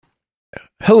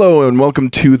Hello and welcome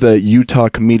to the Utah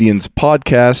Comedians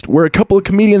Podcast, where a couple of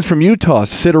comedians from Utah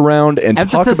sit around and talk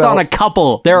about... Emphasis on a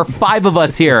couple. There are 5 of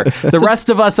us here. The rest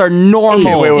of us are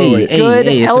normal. Wait. Good,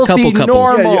 healthy,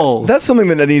 normals. That's something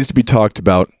that needs to be talked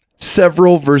about.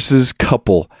 Several versus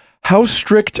couple. How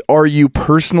strict are you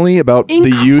personally about the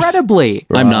use? Incredibly.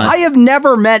 I'm not. I have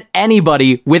never met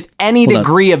anybody with any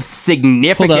degree of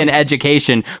significant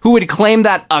education who would claim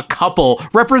that a couple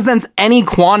represents any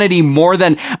quantity more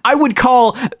than I would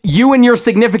call you and your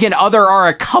significant other are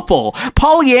a couple.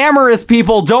 Polyamorous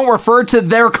people don't refer to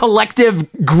their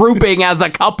collective grouping as a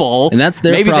couple. And that's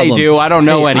their Maybe problem. they do. I don't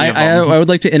know any of them. I would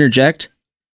like to interject.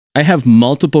 I have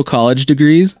multiple college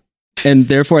degrees, and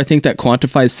therefore I think that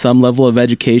quantifies some level of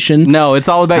education. No, it's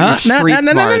all about your street smarts.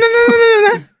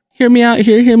 No. Hear me out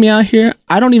here.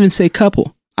 I don't even say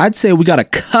couple. I'd say we got a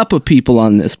cup of people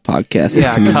on this podcast.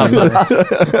 Yeah,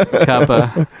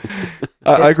 cuppa.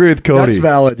 I agree with Cody. That's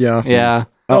valid, yeah. Yeah.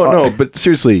 No, but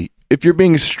seriously, if you're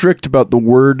being strict about the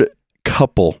word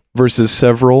couple versus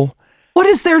several... What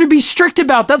is there to be strict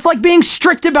about? That's like being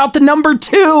strict about the number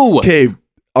 2. Okay,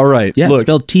 all right, Yeah, look, it's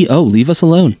spelled T-O. Leave us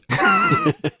alone.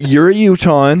 you're a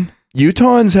Utahn.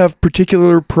 Utahns have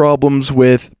particular problems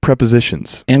with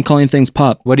prepositions. And calling things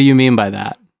pop. What do you mean by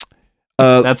that?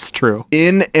 That's true.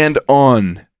 In and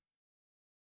on.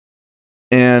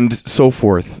 And so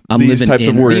forth. I'm These living types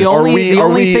of in. words. The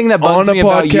only thing that bugs me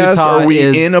about Utah Are we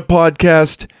is- in a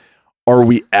podcast? Are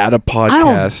we at a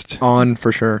podcast? On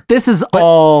for sure. This is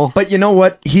all... But you know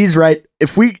what? He's right.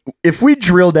 If we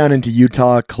drill down into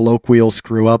Utah colloquial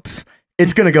screw ups,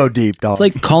 it's gonna go deep, dog. It's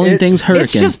like calling things hurricane.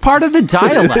 It's just part of the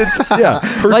dialect.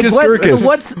 Like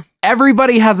what's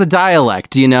everybody has a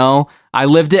dialect, you know? I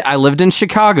lived in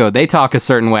Chicago. They talk a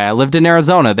certain way. I lived in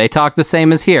Arizona. They talk the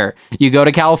same as here. You go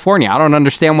to California. I don't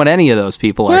understand what any of those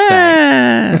people are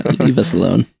saying. Leave us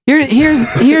alone. Here's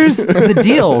the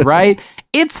deal, right?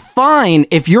 It's fine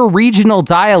if your regional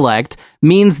dialect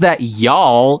means that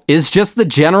y'all is just the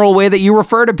general way that you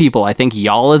refer to people. I think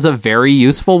y'all is a very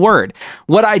useful word.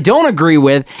 What I don't agree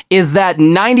with is that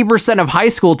 90% of high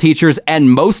school teachers and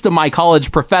most of my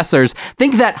college professors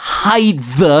think that height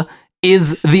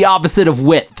is the opposite of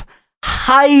width.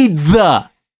 Height.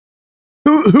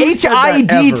 who said that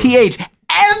HIDTH.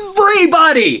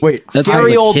 Everybody. Wait, That's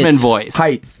Gary like Oldman hith. voice.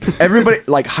 height. Everybody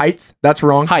like height. That's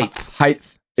wrong. Height. Height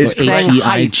is So correct. Saying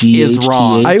height is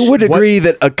wrong. I would agree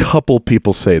that a couple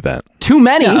people say that. Too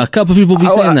many. Yeah, a couple people be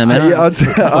saying that, man. I'd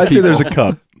say there's a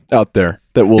cup out there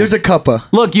that will... There's a cuppa.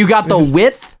 Look, you got the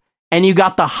width and you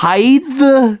got the height.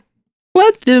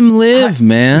 Let them live,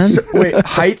 man. Wait,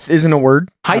 height isn't a word.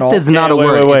 at Height all? is not a Wait,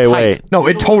 word. wait, It's wait. height. No,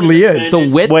 it totally is. The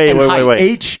width Wait, and wait, height. wait.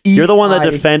 H-E-I. You're the one that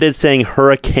defended saying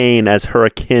hurricane as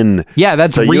hurricane. Yeah,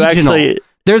 that's So you regional. actually-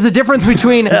 There's a difference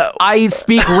between I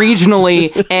speak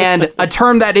regionally and a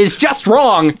term that is just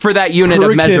wrong for that unit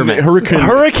of measurement.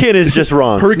 Hurricane is just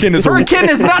wrong. Hurricane is Hurricane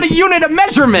is not a unit of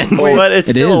measurement. But it's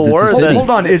It still is, a it's a word. city. Hold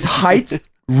on. Is height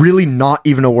really not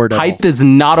even a word at all? Height is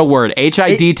not a word.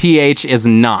 HIDTH is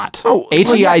not. Oh,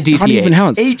 well, yeah, Not even HEIDTH. how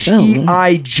it's spelled.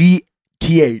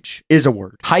 H-E-I-G-T-H is a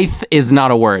word. Height is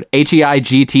not a word.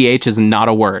 HEIGTH is not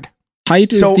a word.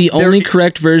 Height is So the there- only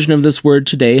correct version of this word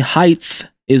today. Height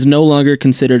is no longer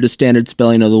considered a standard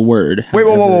spelling of the word. Wait,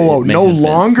 whoa. However, it may No have been.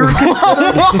 longer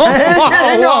considered?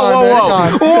 Hang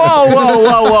on.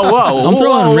 Whoa. I'm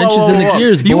throwing wrenches in the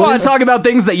gears, You want boys. to talk about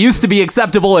things that used to be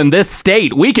acceptable in this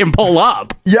state? We can pull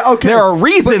up. Yeah, okay. There are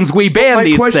reasons we ban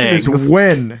these My question things. is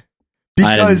when?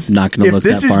 Because I'm not gonna if look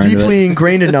this that is far into deeply it.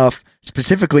 ingrained enough,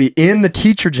 specifically in the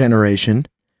teacher generation,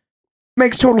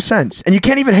 makes total sense. And you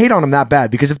can't even hate on them that bad,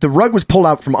 because if the rug was pulled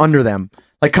out from under them,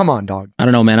 like, come on, dog. I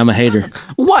don't know, man. I'm a hater.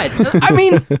 What? I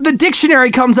mean, the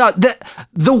dictionary comes out.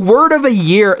 The word of the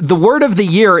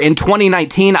year in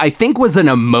 2019, I think, was an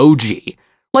emoji.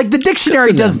 Like, the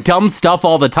dictionary does dumb stuff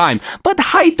all the time, but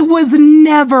height was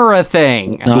never a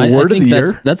thing. No, The word of think the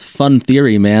that's, year? that's fun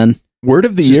theory, man. Word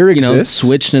of the Just, year you know, exists?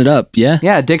 switching it up. Yeah.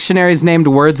 Yeah, dictionaries named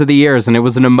words of the years, and it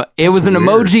was an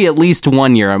emoji at least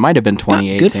 1 year. It might have been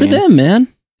 2018. Good for them, man.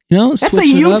 You know, That's a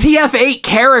switching it up. UTF-8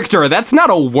 character. That's not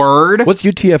a word. What's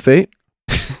UTF-8?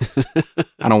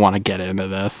 I don't want to get into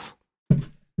this.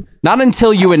 Not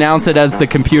until you announce it as the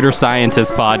Computer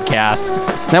Scientist Podcast.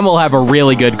 Then we'll have a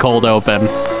really good cold open.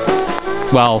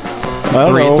 Well, I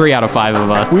don't know. 3 out of 5 of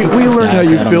us. We learned how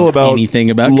Guys, you I don't feel know about anything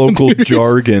about local computers.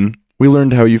 jargon. We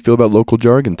learned how you feel about local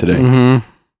jargon today.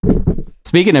 Mm-hmm.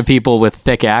 Speaking of people with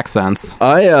thick accents,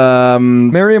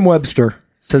 Merriam-Webster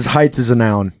says height is a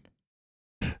noun.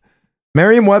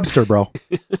 Merriam-Webster, bro.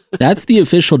 That's the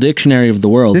official dictionary of the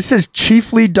world. This is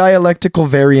chiefly dialectical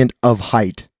variant of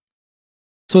height.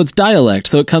 So it's dialect.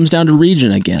 So it comes down to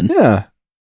region again. yeah.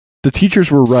 The teachers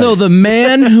were right. So the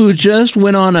man who just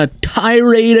went on a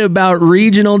tirade about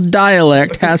regional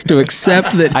dialect has to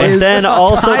accept that And his then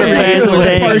also the tirade fans was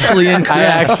saying, partially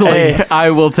incorrect. I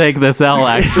will take this L,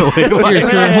 actually. Here,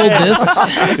 sir, hold this.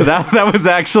 that was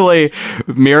actually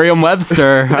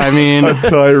Merriam-Webster. I mean,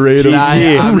 tirade of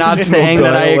I'm not regional saying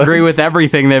that I dialect. agree with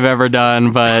everything they've ever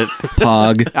done, but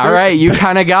Pog. all right, you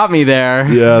kind of got me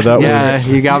there. Yeah, that Yeah, was.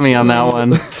 you got me on that one.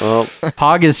 well,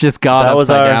 Pog is just God that was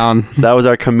upside our down. that was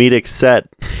our comedic set.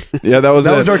 Yeah, that was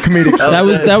That was our comedic set.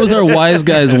 That was our wise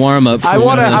guys warm up. I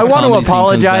want to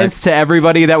apologize to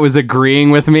everybody that was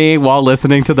agreeing with me while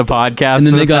listening to the podcast And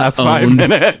then for they the got past 5 owned.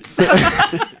 minutes.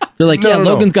 They're like, No, no.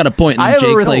 Logan's got a point. And I have a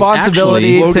Jake's like,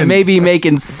 responsibility actually, to Logan- maybe make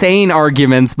insane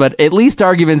arguments, but at least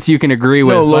arguments you can agree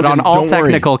with. No, but Logan, on all don't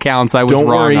worry. technical counts, I was Don't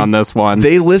wrong worry. on this one.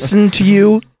 They listened to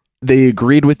you, they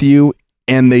agreed with you,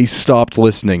 and they stopped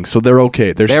listening. So they're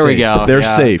okay. They're There safe. we go. They're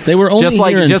Yeah. safe. they were only just like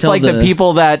here until the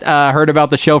people that heard about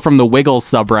the show from the Wiggles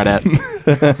subreddit.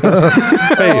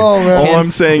 Hey, Oh, man. all I'm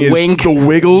saying is Wink. the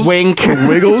Wiggles, Wink. the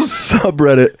Wiggles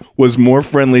subreddit was more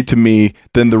friendly to me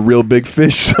than the Real Big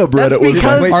Fish subreddit That's was.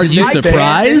 because- Wait, Are did you they say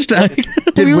surprised?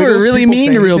 we were Wiggles really people mean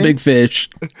say to Real anything? Big Fish.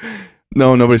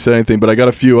 No, nobody said anything, but I got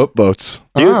a few upvotes.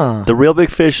 Dude, Ah. the Real Big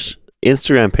Fish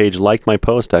Instagram page liked my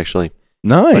post actually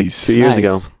Nice. 2 years Nice.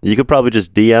 ago. You could probably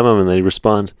just DM them and they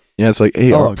respond. Yeah, it's like,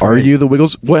 hey, Oh, are great. you the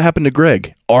Wiggles? What happened to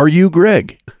Greg? Are you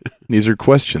Greg? These are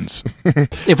questions.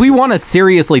 If we want to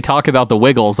seriously talk about the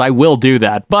Wiggles, I will do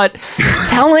that. But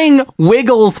telling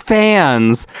Wiggles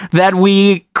fans that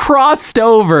we crossed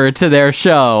over to their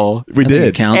show, We I think it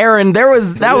did. counts. Aaron,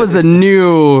 that was a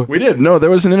new. We did. No, there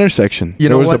was an intersection. You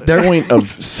know there was what? a There- point of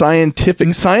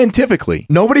scientifically.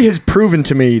 Nobody has proven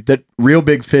to me that Real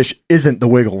Big Fish isn't the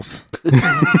Wiggles.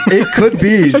 It could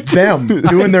be them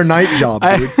doing their night job,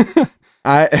 dude.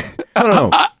 I don't know.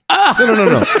 No.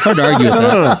 It's hard to argue with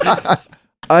that.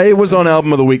 I was on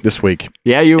Album of the Week this week,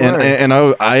 Yeah, you were. and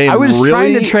I am I was really,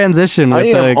 trying to transition with I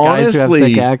am the guys who have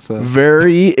honestly thick accents.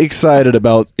 very excited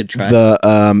about Good try.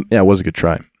 the. Yeah, it was a good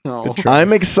try. Oh.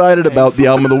 I'm excited about the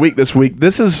Album of the Week this week.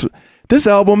 This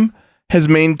album has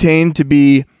maintained to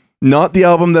be not the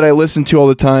album that I listen to all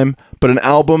the time, but an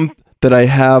album that I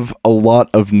have a lot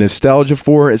of nostalgia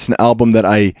for. It's an album that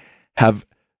I have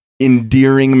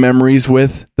endearing memories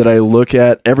with, that I look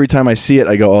at every time I see it.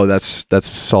 I go, oh, that's a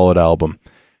solid album.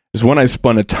 It's one I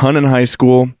spun a ton in high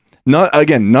school. Not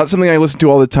something I listen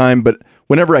to all the time, but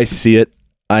whenever I see it,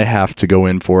 I have to go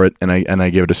in for it, and I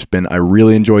give it a spin. I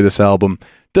really enjoy this album.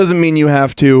 Doesn't mean you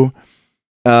have to.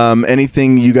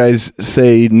 Anything you guys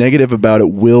say negative about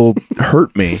it will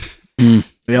hurt me.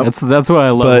 That's what I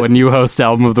love But- when you host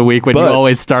Album of the Week, when you but-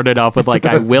 always start it off with like,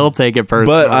 I will take it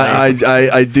personally. But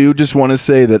I do just want to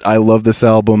say that I love this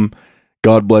album.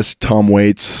 God bless Tom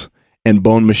Waits, and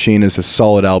Bone Machine is a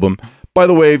solid album. By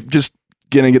the way, just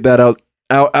gonna get that out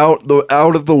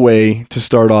of the way to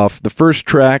start off. The first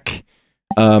track,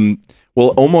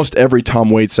 almost every Tom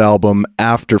Waits album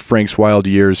after Frank's Wild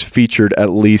Years featured at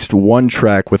least one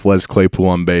track with Les Claypool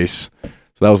on bass.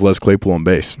 So that was Les Claypool on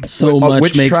bass. So Which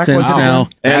much makes track sense was it now. on?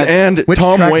 And Which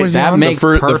Tom track Waits, was it that on? makes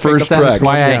the perfect first sense track.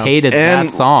 why I hated and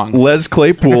that song. Les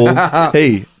Claypool.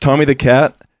 Hey, Tommy the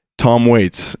Cat. Tom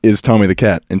Waits is Tommy the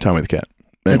Cat in Tommy the Cat.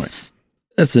 Anyway.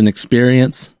 That's an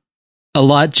experience. A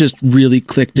lot just really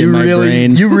clicked in my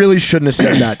brain. You really shouldn't have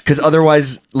said that, because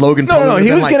otherwise Logan. No, probably he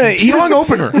would've was been gonna like, he strong was,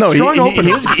 opener. No, strong he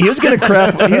opener. was gonna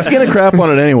crap. He's gonna crap on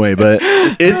it anyway, but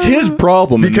it's his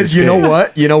problem. in Because this you know case.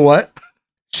 what? You know what?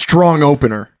 Strong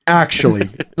opener. Actually,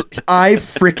 I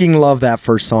freaking love that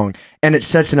first song, and it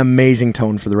sets an amazing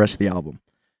tone for the rest of the album.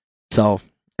 So,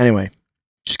 anyway,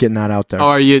 just getting that out there.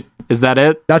 Oh, is that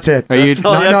it? That's it. Are you?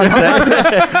 No, that's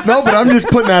it. No, but I'm just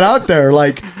putting that out there.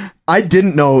 Like, I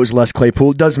didn't know it was Les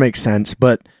Claypool. It does make sense,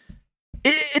 but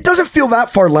it doesn't feel that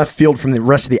far left field from the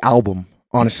rest of the album,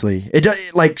 honestly.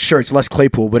 Sure, it's Les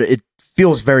Claypool, but it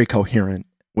feels very coherent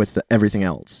with everything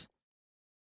else.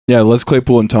 Yeah, Les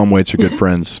Claypool and Tom Waits are good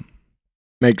friends.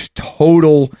 Makes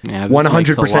total Yeah, this makes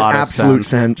a 100% lot of absolute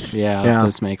sense. Yeah,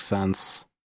 this makes sense.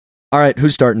 All right,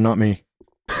 who's starting? Not me.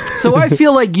 So I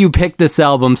feel like you picked this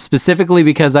album specifically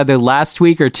because either last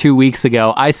week or 2 weeks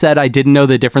ago, I said I didn't know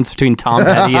the difference between Tom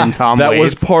Petty and Tom That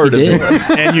was Waits. part of You it,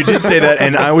 did. and you did say that,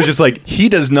 and I was just like, he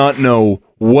does not know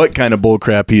what kind of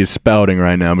bullcrap he is spouting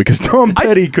right now, because Tom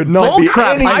Petty could not be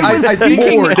Bullcrap. any I was more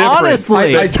thinking different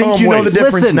honestly. than I think Tom you know the Waits.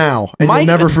 difference Listen, now, and my- you'll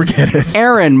never forget it.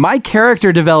 Aaron, my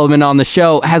character development on the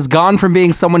show has gone from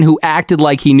being someone who acted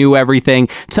like he knew everything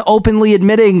to openly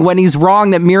admitting when he's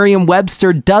wrong that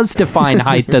Merriam-Webster does define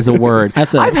height as a word. I've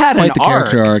had quite an the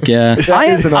character arc. Yeah. I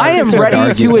is an am arc. ready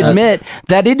argue to with that. admit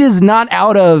that it is not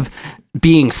out of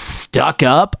being stuck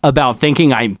up about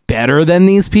thinking I'm better than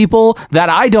these people, that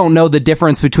I don't know the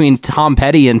difference between Tom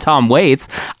Petty and Tom Waits.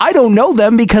 I don't know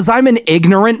them because I'm an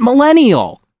ignorant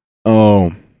millennial.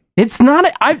 Oh. It's not.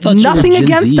 I've thought you were nothing Gen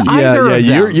against Z. either of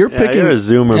them. You're picking. You're a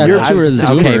Zoomer. Yeah, man. I thought you were a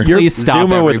Zoomer. Okay, please stop,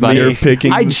 Zoomer with everybody. me. You're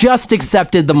picking. I just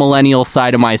accepted the millennial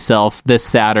side of myself this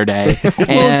Saturday. Well,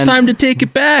 it's and time to take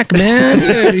it back,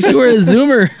 man. You were a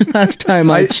Zoomer last time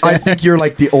I I checked. think you're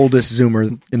like the oldest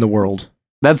Zoomer in the world.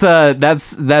 That's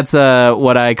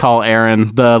what I call Aaron,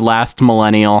 the last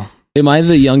millennial. Am I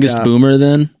the youngest Yeah. boomer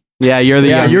then? Yeah, you're the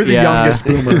youngest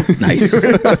Boomer. Nice.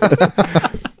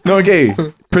 No, okay.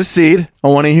 Proceed. I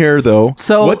want to hear though.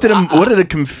 So, what did a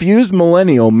confused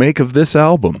millennial make of this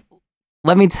album?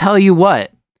 Let me tell you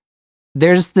what.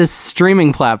 There's this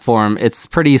streaming platform. It's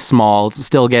pretty small. It's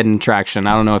still getting traction.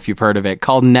 I don't know if you've heard of it.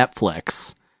 Called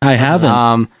Netflix. I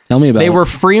haven't. Tell me about They it. were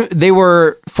free. They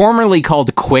were formerly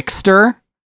called Quickster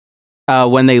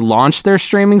when they launched their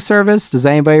streaming service. Does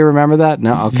anybody remember that?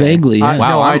 No. Okay. Vaguely. Yeah. Wow,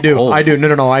 No, I I'm do. old. I do.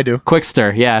 No, I do.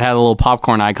 Quickster, yeah, it had a little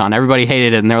popcorn icon. Everybody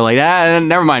hated it, and they were like,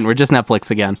 never mind, we're just Netflix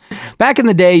again. Back in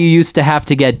the day, you used to have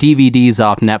to get DVDs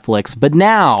off Netflix, but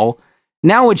now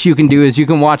what you can do is you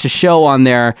can watch a show on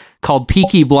there called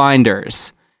Peaky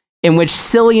Blinders, in which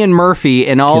Cillian Murphy,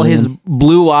 in all his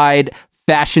blue-eyed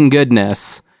fashion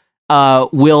goodness,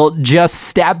 will just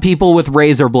stab people with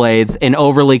razor blades in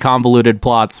overly convoluted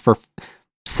plots for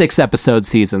 6-episode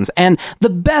seasons. And the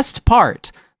best,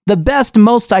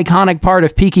 most iconic part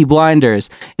of Peaky Blinders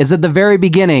is at the very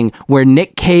beginning where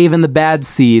Nick Cave and the Bad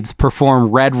Seeds perform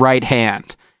Red Right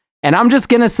Hand. And I'm just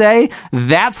going to say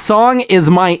that song is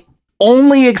my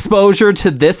only exposure to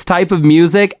this type of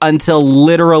music until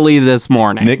literally this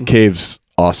morning. Nick Cave's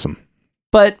awesome.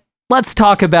 But let's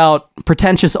talk about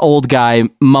pretentious old guy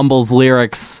mumbles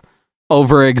lyrics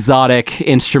over exotic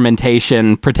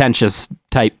instrumentation, pretentious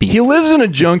type beats. He lives in a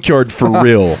junkyard for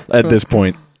real at this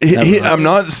point. I'm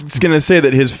not going to say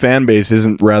that his fan base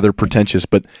isn't rather pretentious,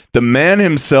 but the man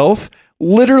himself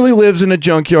literally lives in a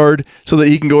junkyard so that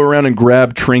he can go around and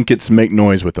grab trinkets and make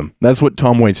noise with them. That's what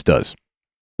Tom Waits does.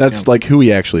 That's like who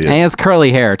he actually is. And he has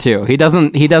curly hair too. He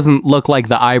doesn't look like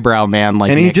the eyebrow man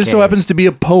like And he Nick just so Cave. happens to be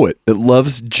a poet that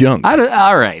loves junk.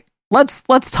 All right. Let's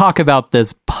talk about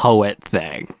this poet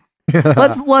thing.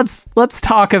 let's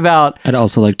talk about I'd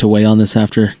also like to weigh on this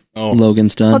after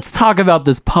Logan's done. Let's talk about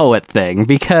this poet thing,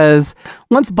 because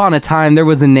once upon a time there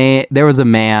was a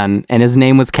man, and his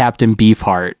name was Captain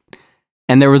Beefheart,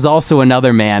 and there was also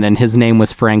another man, and his name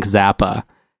was Frank Zappa.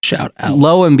 Shout out.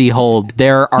 Lo and behold,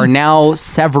 there are now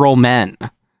several men,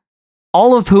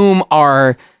 all of whom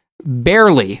are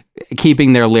barely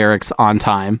keeping their lyrics on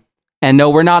time. And no,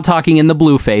 we're not talking in the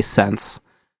Blueface sense.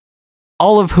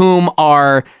 All of whom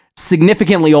are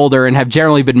significantly older and have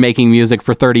generally been making music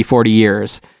for 30, 40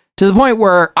 years. To the point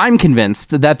where I'm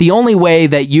convinced that the only way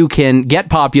that you can get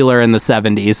popular in the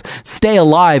 70s, stay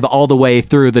alive all the way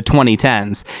through the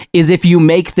 2010s, is if you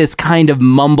make this kind of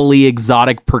mumbly,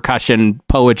 exotic percussion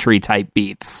poetry type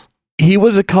beats. He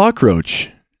was a cockroach.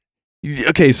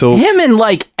 Okay, so Him and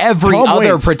like every Tom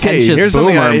other Waits, pretentious here's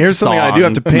something boomer here's something I do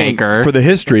have to paint maker. for the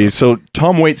history. So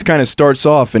Tom Waits kind of starts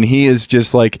off, and he is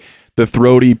just like the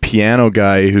throaty piano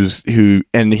guy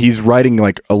and he's writing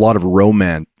like a lot of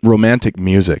romantic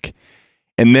music.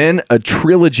 And then a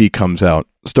trilogy comes out,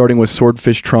 starting with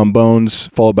Swordfish Trombones,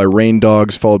 followed by Rain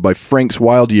Dogs, followed by Frank's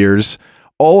Wild Years,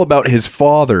 all about his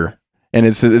father, and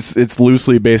it's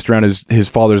loosely based around his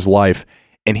father's life.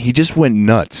 And he just went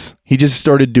nuts. He just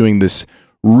started doing this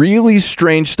really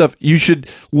strange stuff. You should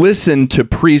listen to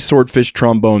pre-Swordfish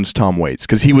Trombones Tom Waits,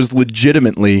 because he was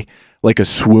legitimately like a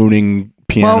swooning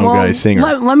piano guy singer.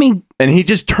 Let me and he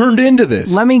just turned into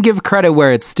this. Let me give credit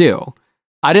where it's due.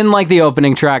 I didn't like the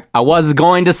opening track. I was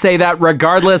going to say that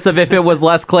regardless of if it was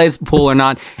Les Claypool or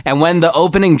not. And when the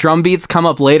opening drum beats come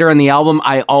up later in the album,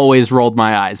 I always rolled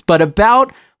my eyes. But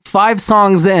about 5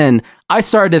 songs in, I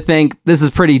started to think this is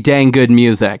pretty dang good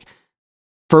music.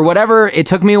 For whatever, it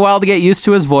took me a while to get used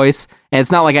to his voice. And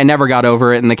it's not like I never got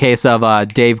over it in the case of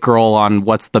Dave Grohl on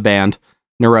What's the Band?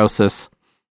 Neurosis.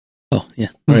 Oh, yeah.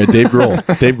 All right, Dave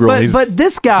Grohl. Dave Grohl. But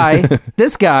this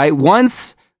guy,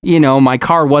 once, my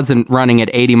car wasn't running at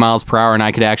 80 miles per hour and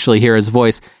I could actually hear his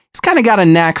voice, he's kind of got a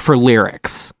knack for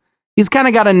lyrics. He's kind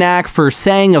of got a knack for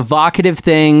saying evocative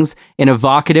things in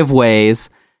evocative ways.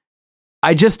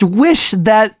 I just wish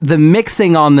that the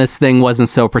mixing on this thing wasn't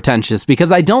so pretentious,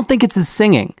 because I don't think it's his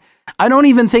singing. I don't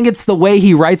even think it's the way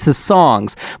he writes his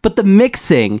songs, but the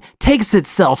mixing takes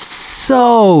itself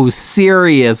so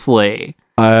seriously.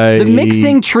 The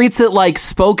mixing treats it like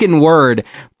spoken word,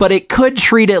 but it could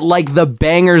treat it like the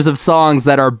bangers of songs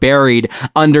that are buried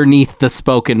underneath the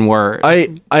spoken word.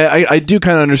 I do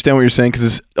kind of understand what you're saying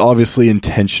because it's obviously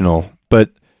intentional, but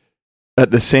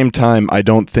at the same time, I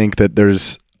don't think that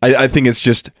there's. I think it's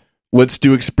just let's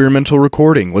do experimental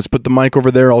recording. Let's put the mic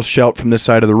over there. I'll shout from this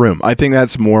side of the room. I think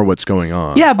that's more what's going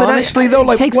on. Yeah, but Honestly, though,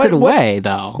 like, it takes what- it away,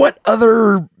 though. What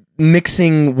other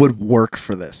mixing would work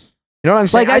for this? You know what I'm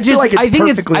saying? Like I feel like it's I think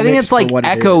perfectly it's mixed like for what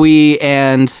it is. echoey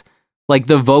and like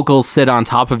the vocals sit on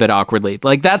top of it awkwardly.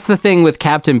 Like that's the thing with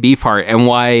Captain Beefheart and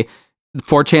why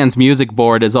 4chan's music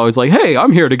board is always like, "Hey,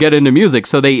 I'm here to get into music."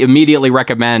 So they immediately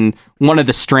recommend one of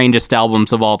the strangest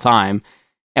albums of all time.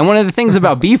 And one of the things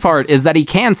about Beefheart is that he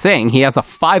can sing. He has a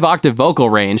 5-octave vocal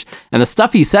range, and the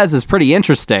stuff he says is pretty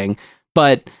interesting.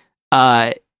 But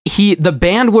the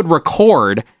band would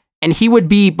record, and he would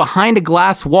be behind a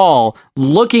glass wall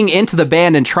looking into the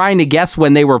band and trying to guess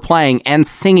when they were playing and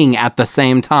singing at the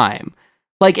same time.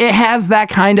 Like, it has that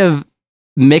kind of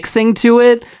mixing to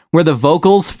it where the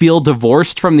vocals feel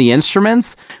divorced from the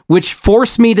instruments, which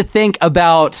forced me to think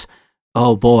about,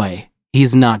 oh boy,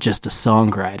 he's not just a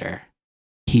songwriter.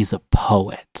 He's a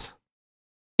poet.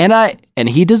 And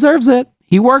he deserves it.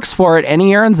 He works for it and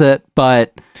he earns it,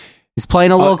 but he's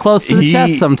playing a little close to the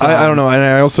chest sometimes. I don't know. And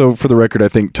I also, for the record, I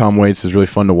think Tom Waits is really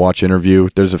fun to watch interview.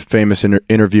 There's a famous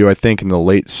interview, I think, in the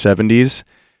late 70s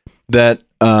that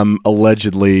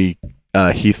allegedly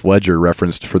Heath Ledger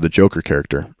referenced for the Joker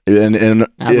character. And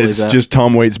it's that. just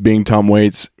Tom Waits being Tom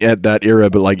Waits at that era,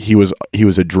 but like he was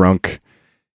a drunk.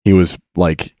 He was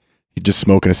like just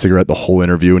smoking a cigarette the whole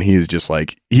interview, and he's just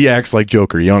like, he acts like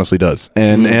Joker. He honestly does.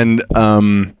 And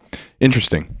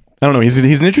interesting. I don't know. He's an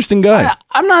interesting guy.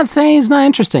 I'm not saying he's not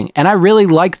interesting, and I really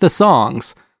like the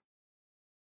songs.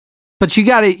 But you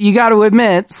got to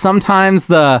admit, sometimes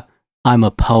the "I'm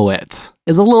a poet"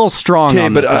 is a little strong. Okay,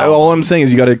 on but this album. all I'm saying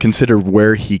is you got to consider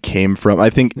where he came from. I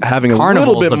think having a little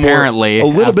Carnivals, bit apparently,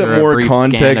 after a more brief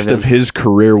scan context of his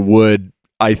career would.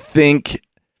 I think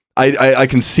I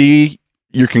can see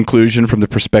your conclusion from the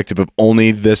perspective of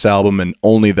only this album and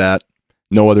only that,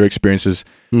 no other experiences.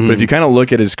 Mhm. But if you kind of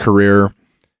look at his career,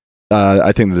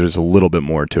 I think that there's a little bit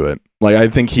more to it. Like, I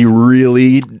think he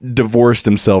really divorced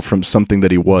himself from something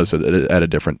that he was at a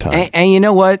different time. And you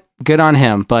know what? Good on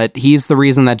him. But he's the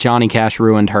reason that Johnny Cash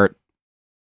ruined Hurt.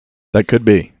 That could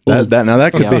be.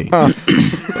 That could be.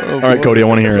 All right, Cody, I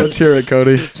want to hear it. Let's hear it,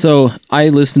 Cody. So I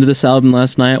listened to this album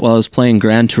last night while I was playing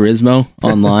Gran Turismo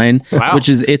online, Wow.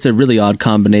 it's a really odd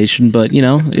combination, but you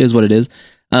know, it is what it is.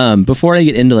 Before I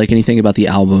get into like anything about the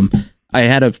album, I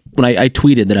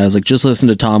tweeted that I was like, just listen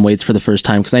to Tom Waits for the first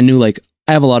time, because I knew like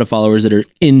I have a lot of followers that are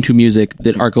into music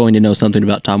that are going to know something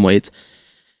about Tom Waits.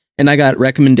 And I got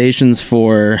recommendations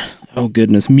for, oh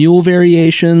goodness, Mule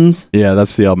Variations, Yeah,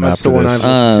 that's the album That's after the one this.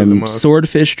 I've listened to the most.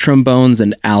 Swordfish, Trombones,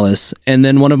 and Alice. And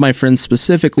then one of my friends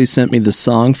specifically sent me the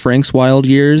song Frank's Wild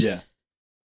Years. Yeah.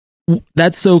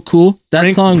 That's so cool.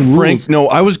 That song rules. No,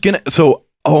 I was gonna. So,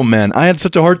 oh man, I had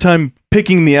such a hard time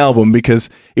picking the album because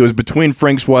it was between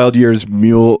Frank's Wild Years,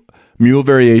 Mule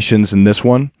Variations, and this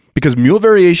one. Because Mule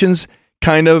Variations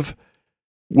kind of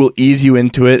will ease you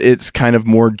into it. It's kind of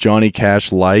more Johnny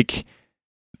Cash like.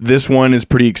 This one is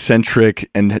pretty eccentric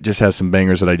and just has some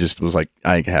bangers that I just was like,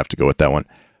 I have to go with that one.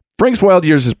 Frank's Wild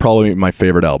Years is probably my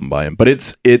favorite album by him, but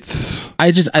it's I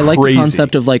like the crazy.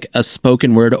 concept of like a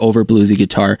spoken word over bluesy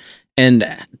guitar, and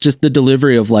just the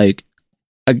delivery of like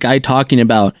a guy talking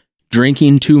about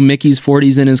drinking 2 Mickey's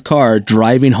 40s in his car,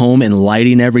 driving home and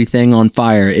lighting everything on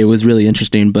fire. It was really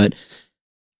interesting. But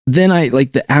then I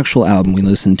like the actual album we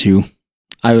listened to.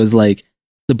 I was like,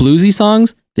 the bluesy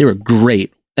songs, they were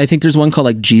great. I think there's one called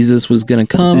like Jesus Was Gonna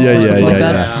Come Yeah, or something yeah, like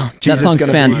yeah, that. yeah. That Jesus song's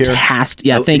Gonna Be Here. fantastic.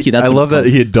 Yeah, thank you. That's I what love it's that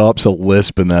called. he adopts a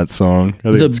lisp in that song. I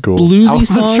think The it's cool. bluesy I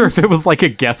wasn't songs. sure if it was like a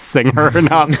guest singer or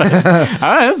not. But,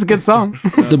 that's a good song.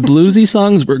 The bluesy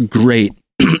songs were great.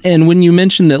 And when you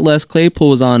mentioned that Les Claypool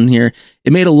was on here,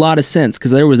 it made a lot of sense,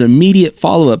 because there was an immediate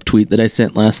follow-up tweet that I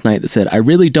sent last night that said, I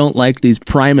really don't like these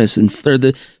Primus, and they're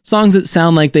the songs that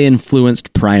sound like they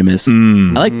influenced Primus. I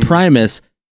like Primus,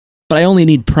 but I only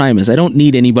need Primus. I don't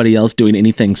need anybody else doing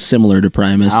anything similar to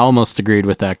Primus, I almost agreed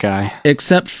with that guy.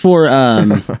 except for I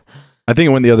think it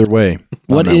went the other way.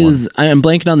 what is, I'm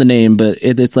blanking on the name, but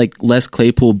it's like Les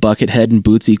Claypool, Buckethead, and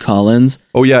Bootsy Collins.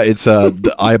 Oh yeah, it's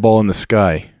the eyeball in the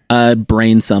sky.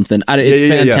 Brain something. It's yeah,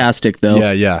 yeah. fantastic though.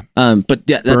 Yeah. But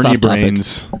yeah, that's Bernie off topic.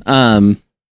 Brains.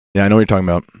 Yeah, I know what you're talking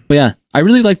about. But yeah, I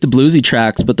really like the bluesy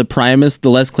tracks, but the Primus, the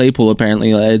Les Claypool,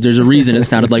 apparently, there's a reason it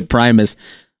sounded like Primus.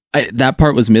 That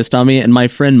part was missed on me, and my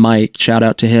friend Mike, shout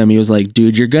out to him, he was like,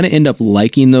 dude, you're going to end up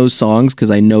liking those songs because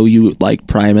I know you like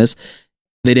Primus.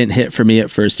 they didn't hit for me at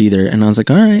first either. And I was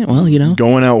like, all right, well,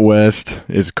 Going Out West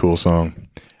is a cool song.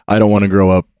 I Don't Want to Grow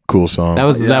Up, cool song. That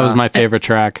was my favorite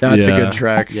track. That's Yeah. a good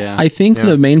track. Yeah. I think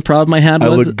the main problem I had I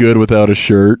was look good without a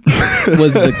shirt.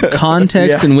 the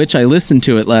context in which I listened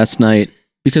to it last night,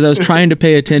 because I was trying to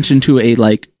pay attention to a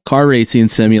car racing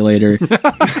simulator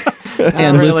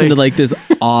and listen to this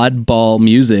oddball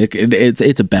music.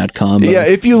 It's a bad combo. Yeah,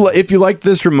 if you like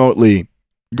this remotely,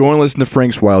 go and listen to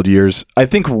Frank's Wild Years. I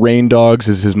think Rain Dogs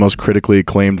is his most critically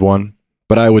acclaimed one,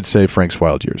 but I would say Frank's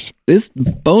Wild Years. This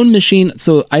Bone Machine,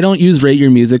 so I don't use Rate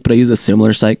Your Music, but I use a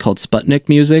similar site called Sputnik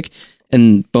Music,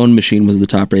 and Bone Machine was the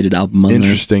top rated album on there.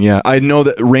 Interesting, yeah. I know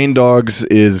that Rain Dogs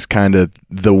is kind of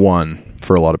the one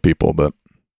for a lot of people, but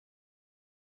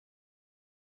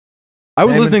I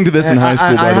was listening to this in high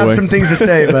school, by I the way. have some things to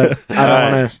say, but I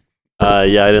don't want to.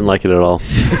 Yeah, I didn't like it at all.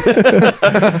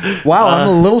 Wow, I'm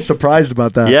a little surprised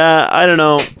about that. Yeah, I don't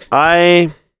know.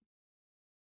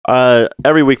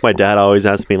 Every week my dad always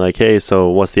asks me like, "Hey, so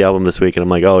what's the album this week?" And I'm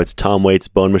like, "Oh, it's Tom Waits'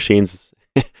 Bone Machines."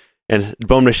 And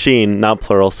Bone Machine, not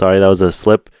plural, sorry, that was a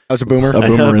slip. That was a boomer. A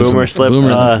boomerism. Boomer slip.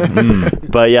 Boomerism.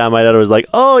 But yeah, my dad was like,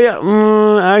 "Oh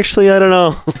yeah, actually, I don't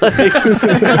know."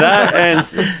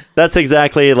 That's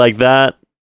exactly like that.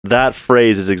 That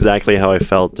phrase is exactly how I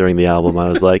felt during the album. I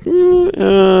was like,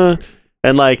 and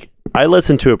I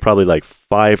listened to it probably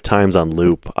 5 times on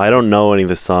loop. I don't know any of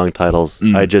the song titles.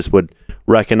 I just would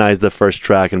recognize the first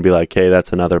track and be like, "Hey,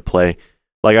 that's another play."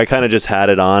 I kind of just had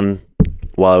it on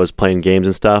while I was playing games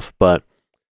and stuff. But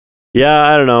yeah,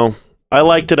 I don't know. I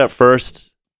liked it at first,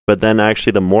 but then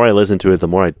actually the more I listened to it, the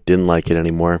more I didn't like it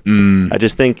anymore. I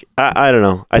just think I don't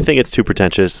know. I think it's too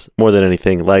pretentious more than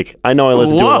anything. I know I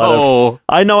listen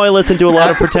to a lot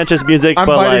of pretentious music. I'm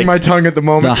but biting my tongue at the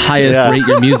moment. The highest Yeah. Rate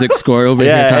Your Music score over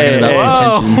here talking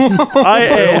about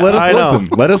contention. Let us listen.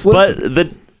 Let us listen. But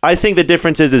I think the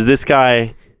difference is this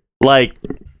guy,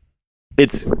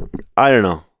 it's, I don't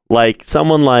know,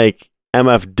 someone like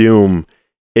MF Doom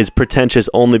is pretentious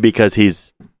only because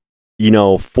he's,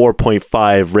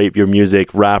 4.5 Rate Your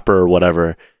Music rapper or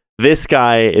whatever. This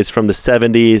guy is from the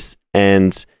 70s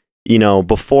and,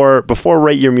 before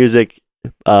Rate Your Music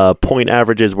point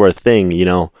averages were a thing,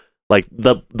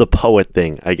 the poet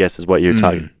thing, I guess is what you're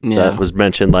talking, that was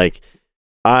mentioned.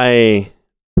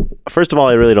 First of all,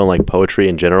 I really don't like poetry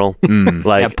in general.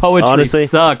 Poetry honestly,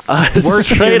 sucks. We're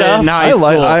straight up. in high school.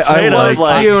 I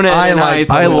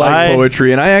like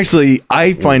poetry, and I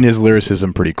find his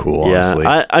lyricism pretty cool, honestly.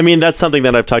 Yeah, I mean, that's something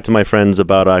that I've talked to my friends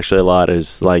about actually a lot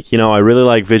is I really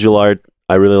like visual art.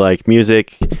 I really like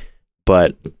music,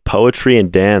 but poetry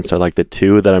and dance are the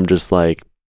two that I'm just I've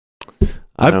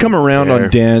come around on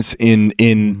dance in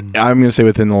I'm going to say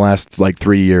within the last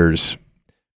 3 years,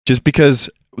 just because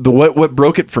what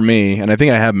broke it for me, and I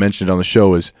think I have mentioned it on the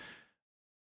show, is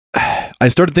I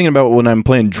started thinking about when I'm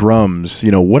playing drums,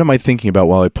 what am I thinking about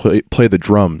while I play the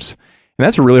drums? And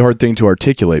that's a really hard thing to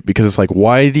articulate, because it's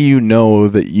why do you know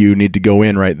that you need to go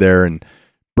in right there and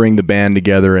bring the band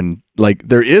together? And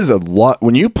there is a lot,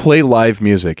 when you play live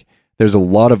music, there's a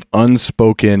lot of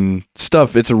unspoken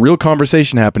stuff. It's a real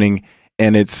conversation happening,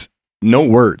 and it's no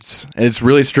words. And it's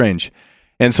really strange.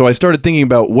 And so I started thinking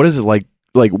about, what is it like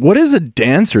what is a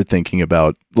dancer thinking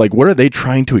about? What are they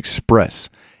trying to express?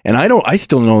 And I don't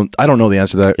know the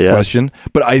answer to that question,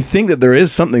 but I think that there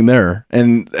is something there,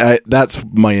 and that's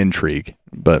my intrigue.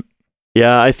 But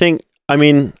yeah, I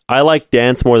like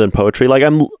dance more than poetry. I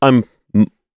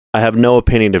have no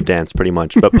opinion of dance pretty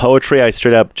much, but poetry I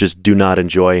straight up just do not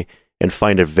enjoy and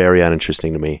find it very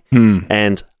uninteresting to me.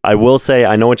 And I will say,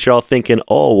 I know what you're all thinking.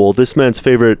 Oh, well, this man's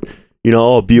favorite,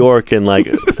 Bjork and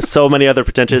so many other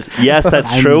pretentious. Yes,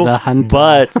 that's true.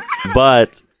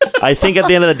 But I think at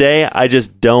the end of the day, I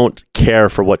just don't care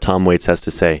for what Tom Waits has to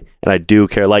say. And I do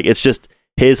care. It's just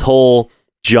his whole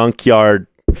junkyard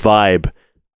vibe.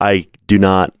 I do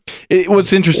not.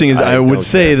 What's interesting is I would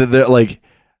say that they're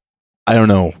I don't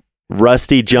know.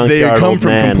 Rusty junkyard. They come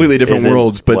from completely different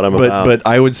worlds, but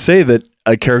I would say that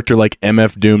a character like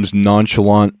MF Doom's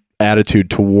nonchalant attitude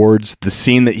towards the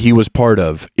scene that he was part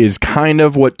of is kind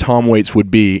of what Tom Waits would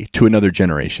be to another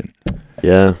generation.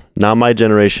 Yeah, not my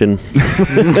generation.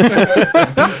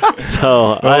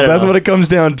 So that's what it comes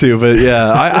down to. But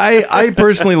yeah, I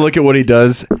personally look at what he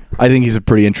does. I think he's a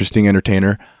pretty interesting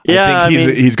entertainer. Yeah, I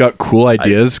think he's got cool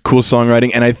ideas, cool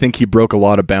songwriting, and I think he broke a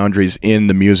lot of boundaries in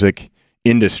the music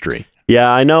industry.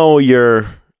 Yeah, I know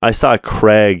I saw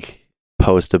Craig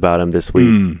post about him this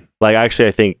week. Actually,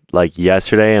 I think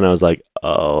yesterday, and I was like,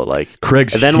 oh,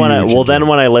 Craig's. And then when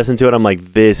I listened to it, I'm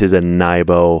like, this is a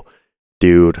Naibo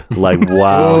dude.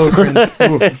 Wow.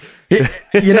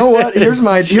 You know what? Here's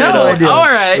my deal. All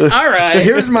right.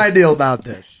 Here's my deal about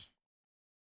this.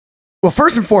 Well,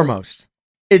 first and foremost,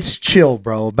 it's chill,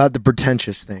 bro, about the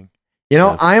pretentious thing. You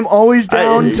know, I'm always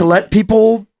down to let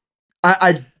people.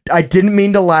 I didn't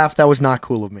mean to laugh. That was not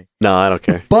cool of me. No, I don't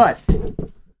care. But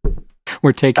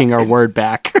we're taking our word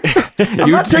back.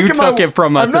 You not taking took it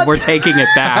from us, and we're taking it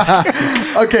back.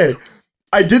 Okay,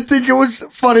 I did think it was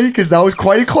funny because that was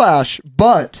quite a clash,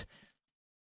 but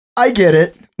I get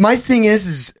it. My thing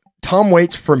is Tom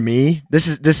Waits for me. This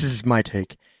is my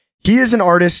take. He is an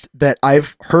artist that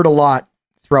I've heard a lot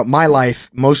throughout my life,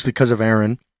 mostly because of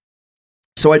Aaron.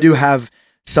 So I do have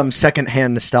some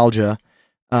secondhand nostalgia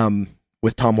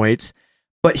with Tom Waits,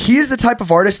 but he is the type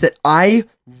of artist that I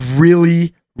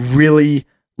really, really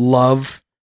love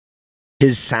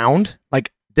his sound.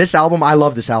 Like this album, I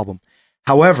love this album.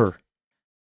 However,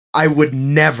 I would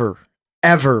never,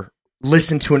 ever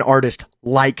listen to an artist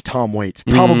like Tom Waits.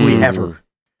 Probably ever.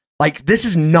 Like this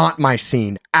is not my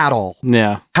scene at all.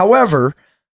 Yeah. However,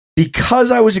 because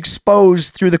I was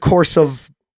exposed through the course of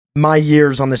my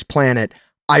years on this planet,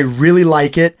 I really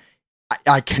like it.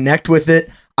 I connect with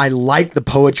it. I like the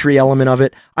poetry element of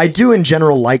it. I do in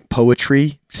general like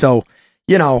poetry. So,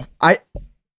 you know, I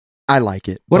like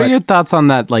it. What are your thoughts on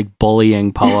that like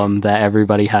bullying poem that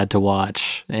everybody had to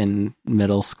watch in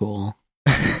middle school?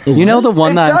 You know the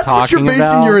one that I'm talking about? That's what you're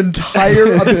basing your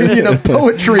entire opinion of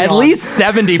poetry At on. least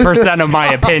 70% of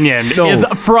my opinion is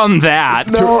from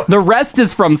that. No. The rest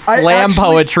is from slam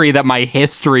poetry that my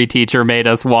history teacher made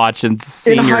us watch in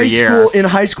senior year. In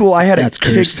high school, I had That's a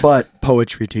kick-butt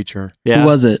poetry teacher. Who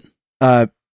was it?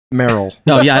 Meryl.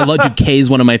 Oh, yeah. I love Kay's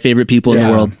one of my favorite people in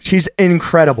the world. She's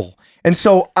incredible. And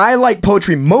so I like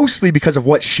poetry mostly because of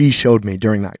what she showed me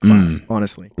during that class,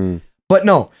 honestly. But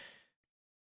no,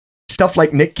 stuff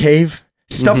like Nick Cave,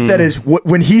 stuff that is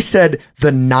when he said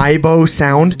the Nibo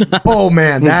sound. Oh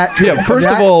man, that first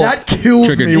of all, that kills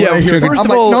triggered. me. Yeah, when I hear it. first I'm of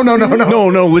like, all,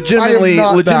 no. legitimately, I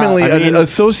am not that. I mean-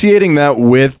 associating that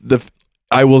with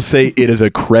I will say it is a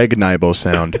Craig Nibo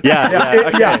sound. Yeah.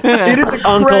 It is a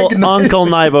Uncle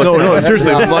Nibo. No,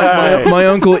 seriously. My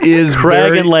uncle is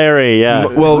Craig and Larry, yeah.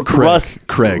 Well, Craig. Russ,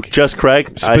 Craig. Just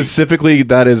Craig? Specifically,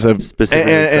 that is a... Specifically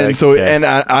and Craig, so, okay. and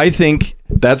I think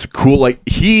that's cool. Like,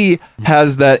 he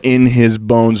has that in his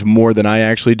bones more than I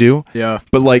actually do. Yeah.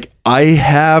 But, like, I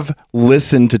have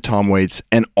listened to Tom Waits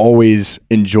and always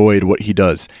enjoyed what he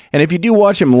does. And if you do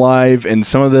watch him live and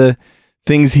some of the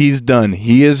things he's done,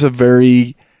 he is a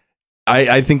very...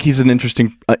 I think he's an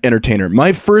interesting entertainer.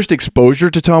 My first exposure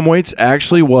to Tom Waits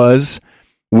actually was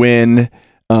when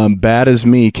Bad As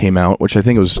Me came out, which I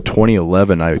think it was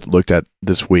 2011 I looked at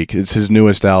this week. It's his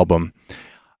newest album.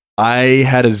 I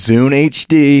had a Zune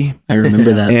HD. I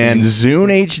remember that. And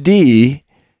Zune HD,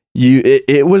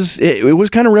 it was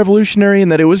kind of revolutionary in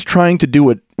that it was trying to do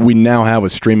what we now have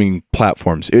with streaming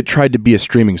platforms. It tried to be a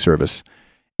streaming service.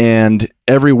 And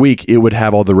every week it would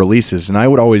have all the releases, and I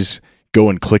would always go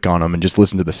and click on them and just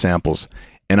listen to the samples.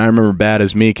 And I remember Bad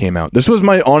As Me came out. This was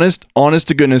my honest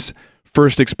to goodness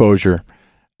first exposure.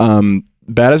 Bad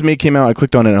As Me came out. I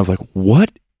clicked on it and I was like,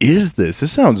 what is this?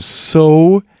 This sounds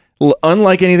so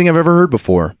unlike anything I've ever heard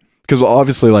before. Because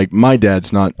obviously, like, my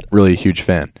dad's not really a huge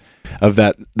fan of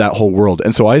that whole world.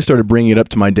 And so I started bringing it up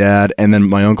to my dad, and then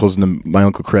my uncles, and my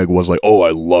Uncle Craig was like, oh,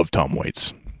 I love Tom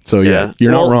Waits. So yeah.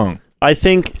 You're not wrong. I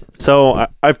think so.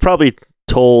 I've probably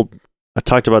I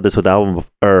talked about this with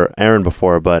Aaron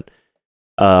before, but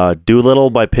Doolittle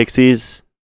by Pixies,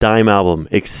 dime album,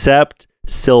 except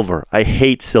Silver. I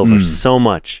hate Silver so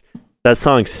much. That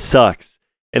song sucks.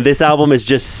 And this album is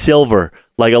just Silver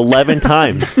like 11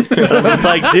 times. And I'm just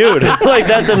like, dude, like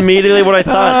that's immediately what I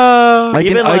thought. I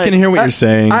can hear what you're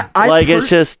saying. It's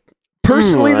just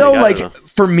personally though, I like don't know.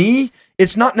 for me,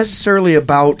 it's not necessarily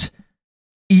about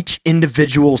each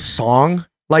individual song.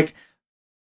 Like,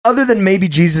 other than maybe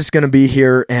Jesus Gonna Be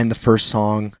Here and the first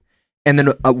song, and then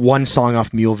one song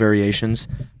off Mule Variations,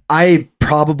 I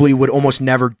probably would almost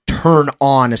never turn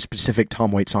on a specific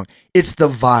Tom Waits song. It's the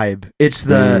vibe. It's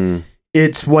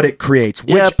it's what it creates.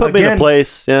 Yeah, Which, put me in again, a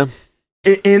place. Yeah.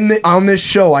 On this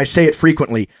show, I say it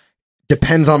frequently.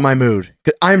 Depends on my mood.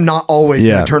 'Cause I'm not always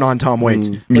going to turn on Tom Waits.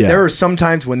 But there are some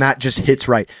times when that just hits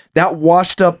right. That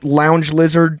washed up lounge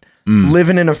lizard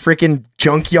living in a freaking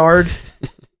junkyard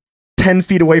 10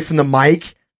 feet away from the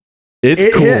mic.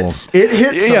 It cool. It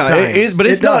hits sometimes. But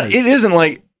it's not. It isn't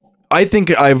like... I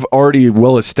think I've already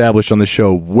well established on the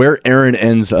show where Aaron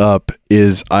ends up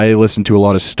is I listen to a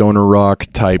lot of stoner rock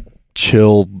type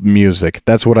chill music.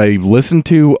 That's what I listen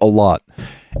to a lot.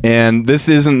 And this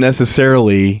isn't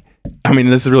necessarily... I mean,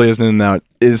 this really isn't in that.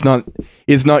 It's not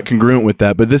congruent with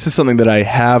that, but this is something that I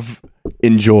have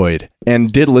enjoyed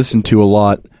and did listen to a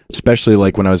lot, especially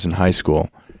like when I was in high school.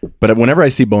 But whenever I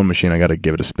see Bone Machine, I got to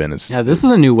give it a spin. It's Yeah, this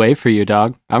is a new wave for you,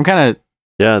 dog. I'm kind of.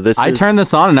 Yeah, I turned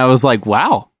this on and I was like,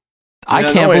 wow. I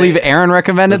Yeah, can't no, believe Aaron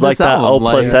recommended It's like this that album.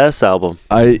 O plus S album.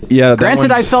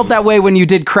 Granted, I felt that way when you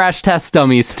did Crash Test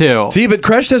Dummies too. See, but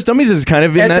Crash Test Dummies is kind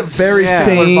of in That's that a very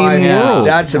similar same vibe. Yeah. world.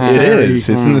 That's a It It very, is.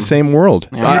 It's in the same world.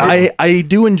 Yeah. I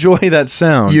do enjoy that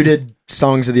sound. You did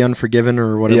Songs of the Unforgiven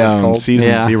or whatever it's on called. season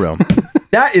Yeah. 0.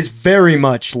 That is very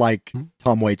much like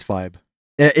Tom Waits' vibe.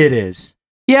 It is.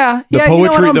 Yeah, The yeah, you know what?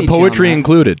 poetry, I'll the meet you on poetry that.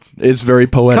 included. It's very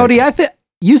poetic. Cody, I think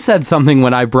you said something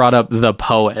when I brought up the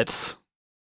poets.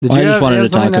 Did I you just have- wanted you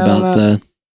to have something talk add on about that?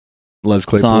 the Les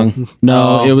Claypool. song.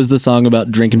 No, Oh. it was the song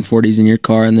about drinking 40s in your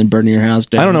car and then burning your house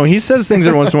down. I don't know. He says things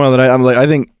every once in a while that I'm like, I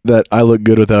think that I look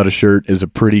good without a shirt is a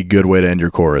pretty good way to end your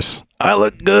chorus. I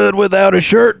look good without a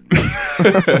shirt.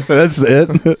 That's it.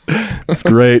 It's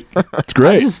great. It's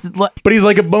great. But he's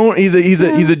like a bone. He's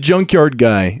a junkyard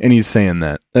guy, and he's saying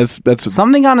that. That's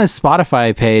Something on his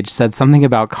Spotify page said something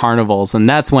about carnivals, and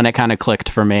that's when it kind of clicked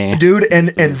for me. Dude, and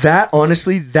that,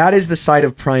 honestly, that is the side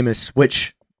of Primus,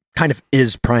 which kind of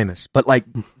is Primus, but like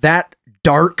that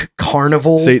dark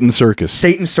carnival, Satan Circus.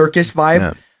 Satan Circus vibe.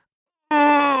 Yeah.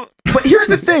 But here's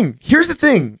the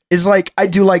thing. Is like, I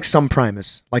do like some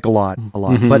Primus, like a lot.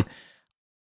 Mhm. But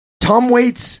Tom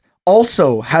Waits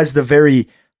also has the very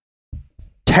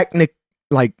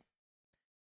like,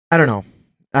 I don't know.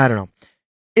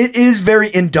 It is very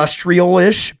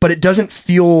industrial-ish, but it doesn't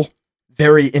feel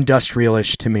very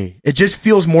industrial-ish to me. It just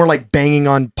feels more like banging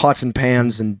on pots and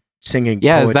pans and singing.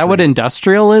 Yeah, is that poetry. what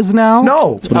industrial is now?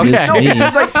 No, what it is to me.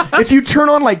 because like if you turn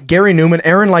on like Gary Newman,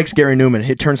 Aaron likes Gary Newman.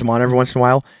 He turns him on every once in a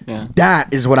while. Yeah.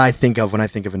 That is what I think of when I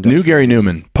think of industrial. New Gary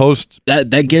Newman. Post. That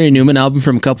Gary Newman album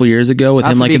from a couple years ago with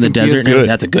Not him to like be in the confused desert. and with-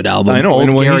 That's a good album. I know. Old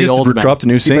And when Gary he just Oldman. dropped a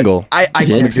new single. I He can't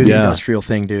did. do the Yeah. industrial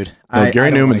thing, dude. No, I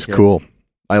Gary don't Newman's like it. cool.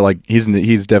 I like. He's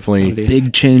definitely.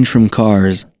 Big change from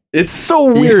Cars. It's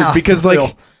so weird Yeah, because for like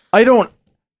real. I don't.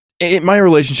 My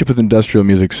relationship with industrial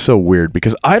music's so weird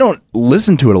because I don't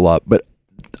listen to it a lot, but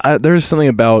there's something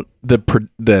about the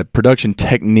production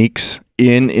techniques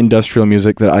in industrial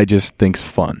music that I just think's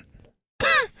fun.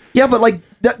 Yeah, but like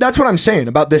that's what I'm saying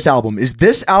about this album. Is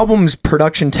this album's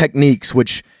production techniques,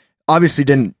 which obviously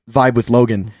didn't vibe with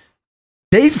Logan,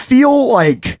 they feel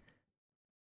like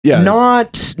Yeah,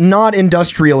 not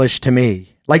industrial-ish to me.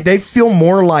 Like they feel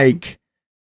more like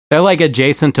They're like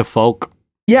adjacent to folk.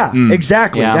 yeah,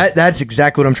 exactly. Yeah. That's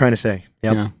exactly what I'm trying to say.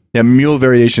 Yep. Yeah. Yeah, Mule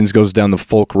Variations goes down the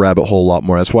folk rabbit hole a lot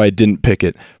more. That's why I didn't pick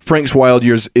it. Frank's Wild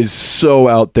Years is so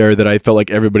out there that I felt like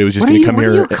everybody was just going to come What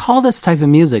do here you call this type of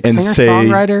music? and Singer say,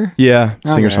 songwriter? Yeah,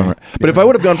 Okay. singer-songwriter. But if I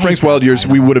would have gone Frank's Wild Years,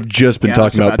 we would have just been Yeah, talking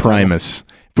that's a about bad title. Primus.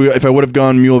 If I would have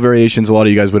gone Mule Variations, a lot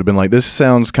of you guys would have been like, this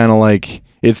sounds kind of like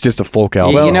it's just a folk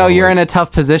album. You know, you're in a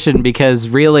tough position because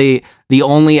really the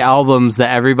only albums that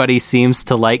everybody seems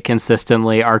to like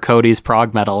consistently are Cody's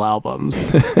prog metal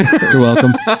albums. You're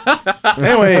welcome.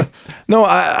 Anyway, no,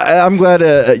 I'm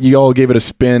glad you all gave it a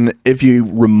spin. If you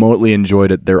remotely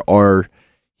enjoyed it,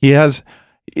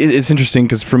 it's interesting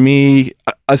because for me,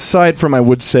 aside from, I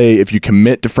would say, if you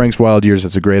commit to Frank's Wild Years,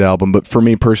 it's a great album. But for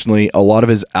me personally, a lot of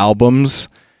his albums,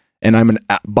 and I'm an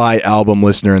by album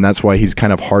listener, and that's why he's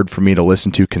kind of hard for me to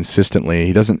listen to consistently.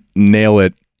 He doesn't nail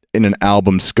it in an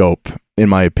album scope, in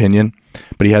my opinion,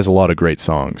 but he has a lot of great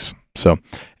songs. So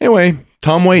anyway,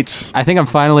 Tom Waits. I think I'm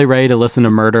finally ready to listen to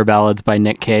Murder Ballads by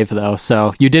Nick Cave, though.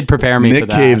 So you did prepare me for Nick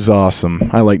that. Cave's awesome.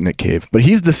 I like Nick Cave, but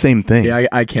he's the same thing. Yeah,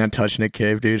 I can't touch Nick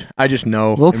Cave, dude. I just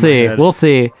know. We'll see. We'll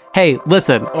see. Hey,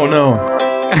 listen. Oh no.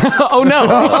 Oh no.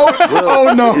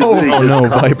 Oh no. Oh no,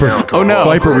 Viper. Oh no.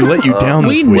 Viper, we let you down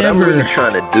We this week. never- What I'm really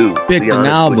trying to do. picked an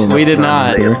album. We did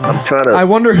not. I'm trying to. I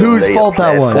wonder whose lay a fault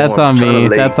that was. platform. That's on I'm trying me. to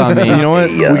lay That's on me. You know what?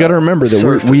 a, We got to remember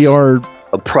that we are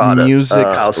a product,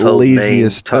 music's household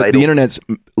laziest, name, the title. internet's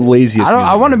laziest.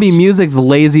 I want to be music's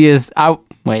laziest.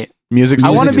 music's I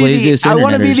want to laziest. be laziest I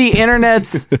want to be interneters. the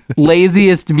internet's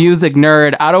laziest music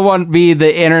nerd. I don't want to be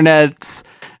the internet's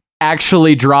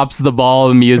actually drops the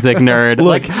ball music nerd.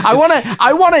 Look. Like I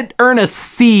want to earn a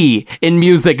C in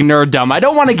music nerddom. I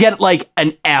don't want to get like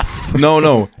an F.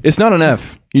 No, it's not an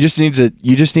F. You just need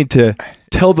to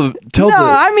tell the.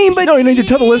 But you need to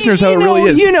tell the listeners how it really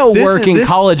is. You know, This- working this-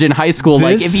 college and high school,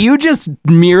 like this- if you just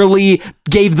merely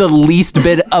gave the least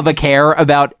bit of a care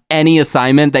about any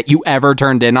assignment that you ever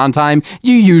turned in on time,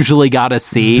 you usually got a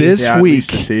C. This Yeah, at week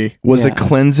least a C. was a Yeah.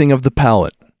 cleansing of the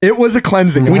palate. It was a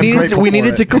cleansing. We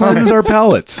needed to cleanse our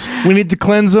palates. We need to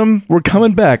cleanse them. We're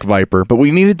coming back, Viper, but we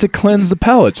needed to cleanse the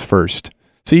palates first.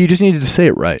 So you just needed to say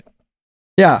it right.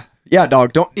 Yeah. Yeah,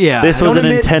 dog. Don't. Yeah. This was Don't an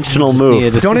admit- intentional Just move.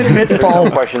 needed to Don't admit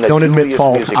fault. Don't admit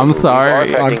fault. I'm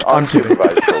sorry. I'm kidding.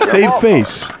 Save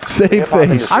face. Save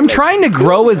face. I'm trying to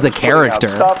grow as a character.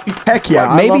 Heck yeah.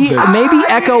 I love this. Maybe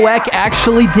Echo Ek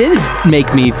actually did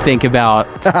make me think about.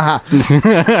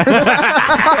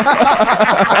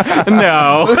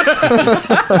 No.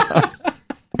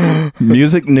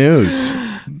 Music news.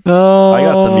 I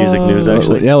got some music news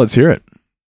actually. Yeah, let's hear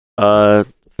it.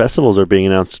 Festivals are being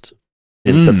announced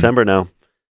in September now,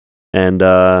 and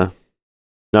not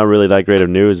really that great of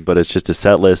news, but it's just a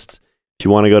set list. If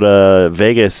you want to go to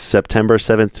Vegas, September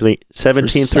 17th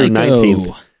through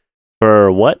 19th.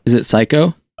 For what? Is it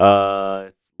Psycho?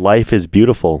 Life is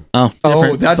Beautiful. Oh, Oh,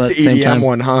 different, that's but the same EDM time.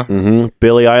 one, huh?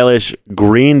 Billie Eilish,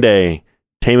 Green Day,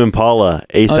 Tame Impala,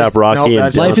 ASAP Rocky, nope, and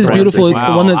that's- Life is Jonathan Beautiful. Franzen. It's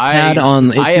the one that's Wow, had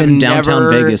on. I It's have in downtown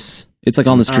never- Vegas. It's like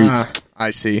on the streets. I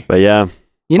see. But yeah,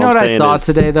 You know All what I'm I saying saw is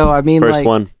today, though? I mean, first like,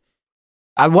 one.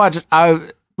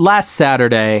 last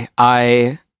Saturday,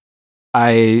 I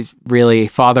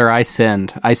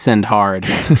sinned. I sinned hard.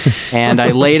 And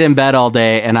I laid in bed all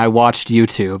day and I watched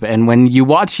YouTube. And when you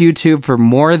watch YouTube for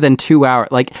more than 2 hours,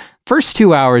 like first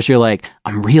 2 hours, you're like,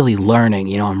 I'm really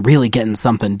learning, I'm really getting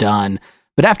something done.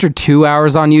 But after 2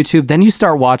 hours on YouTube, then you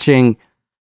start watching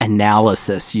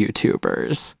analysis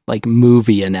YouTubers, like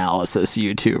movie analysis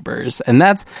YouTubers. And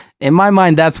that's, in my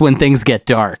mind, that's when things get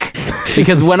dark.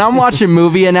 Because when I'm watching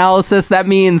movie analysis, that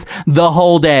means the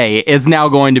whole day is now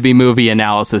going to be movie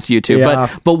analysis YouTube. Yeah.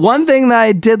 But one thing that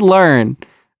I did learn,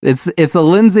 it's a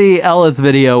Lindsay Ellis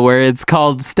video where it's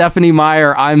called Stephanie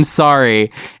Meyer, I'm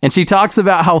Sorry. And she talks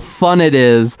about how fun it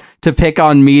is to pick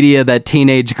on media that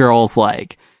teenage girls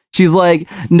like. She's like,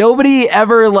 nobody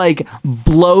ever like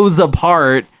blows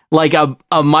apart like a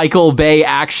Michael Bay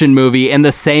action movie in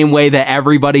the same way that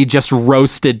everybody just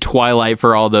roasted Twilight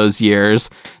for all those years.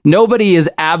 Nobody is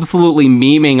absolutely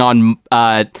memeing on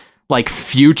like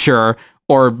Future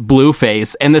or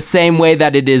Blueface in the same way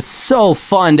that it is so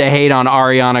fun to hate on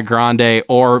Ariana Grande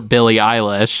or Billie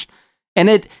Eilish. And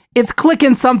it's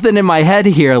clicking something in my head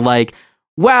here like,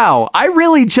 wow, I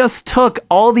really just took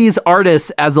all these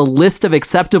artists as a list of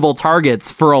acceptable targets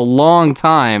for a long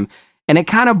time, and it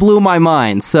kind of blew my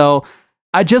mind. So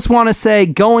I just want to say,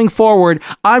 going forward,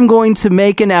 I'm going to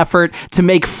make an effort to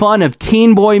make fun of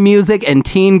teen boy music and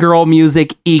teen girl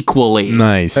music equally.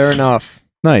 Nice. Fair enough.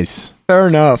 Nice. Fair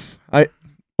enough.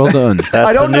 Well done. That's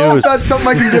I don't the know if news. that's something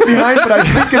I can get behind, but I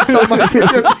think it's something I can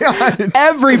get behind.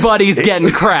 Everybody's getting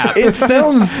crap. It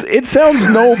sounds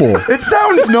noble. It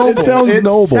sounds noble. It sounds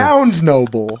noble. Sounds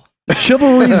noble.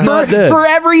 Chivalry's not dead. For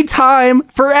every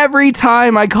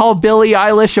time I call Billie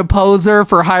Eilish a poser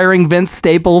for hiring Vince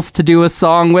Staples to do a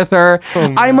song with her,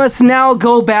 I must now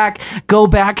go back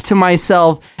to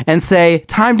myself and say,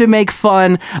 time to make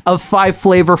fun of 5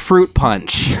 Flavor Fruit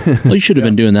Punch. Well, you should have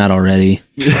been doing that already.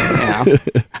 Yeah.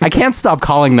 I can't stop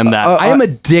calling them that. I am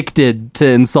addicted to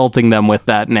insulting them with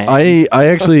that name. I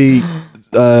actually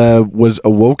was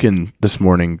awoken this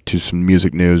morning to some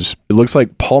music news. It looks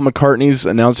like Paul McCartney's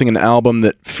announcing an album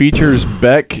that features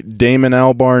Beck, Damon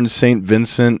Albarn, St.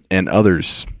 Vincent, and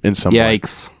others in some way.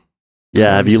 Yikes.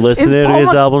 Yeah, have you listened Is to any Paul of his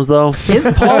Mc- albums though? Is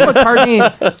Paul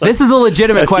McCartney... This is a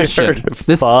legitimate question.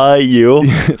 This, By you.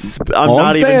 I'm All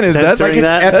not I'm even saying is that's censoring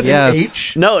like that. it's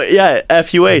Yes. No, yeah,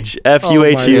 F-U-H. Oh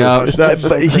F-U-H-U. Yeah.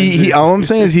 But he all I'm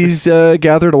saying is he's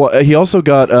gathered a lot. He also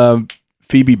got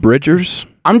Phoebe Bridgers.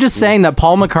 I'm just saying that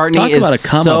Paul McCartney Talk is about a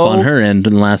come so up on her end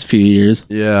in the last few years.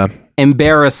 Yeah.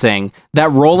 embarrassing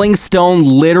that Rolling Stone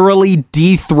literally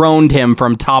dethroned him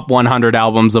from top 100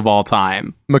 albums of all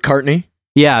time. McCartney.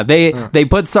 Yeah, they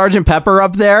put Sgt. Pepper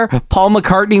up there. Paul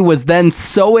McCartney was then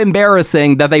so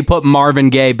embarrassing that they put Marvin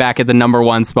Gaye back at the number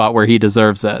 1 spot where he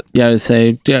deserves it. Yeah, I would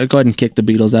say, yeah, go ahead and kick the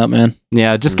Beatles out, man.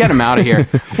 Yeah, just get him out of here.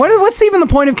 What's even the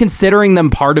point of considering them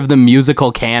part of the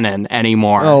musical canon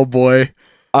anymore? Oh boy.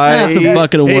 That's a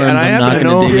bucket of worms and I I'm happen not to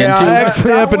going know- to dig Yeah, into. I actually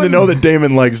That happen to one- know that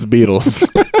Damon likes the Beatles.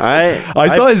 I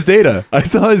saw his data.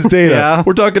 Yeah.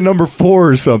 We're talking number 4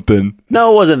 or something.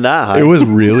 No, it wasn't that high. It was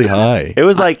really high. It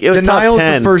was like, it was Denial's top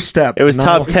 10. the first step. It was No.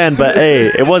 top 10, but hey,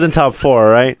 it wasn't top 4,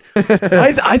 right?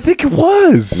 I think it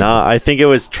was. Nah, I think it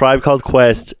was Tribe Called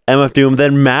Quest, MF Doom,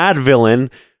 then Mad Villain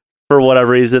for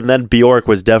whatever reason. Then Bjork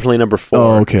was definitely number 4.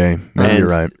 Oh, okay. Maybe And you're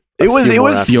right. It was. few It more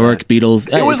was. after Bjork, Beatles.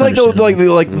 It was like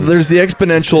there's the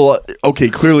exponential. Okay,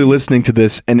 clearly listening to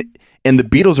this, and the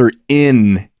Beatles are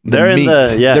in. They're in meat.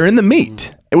 the- yeah. They're in the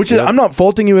meat. Which is, I'm not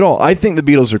faulting you at all. I think the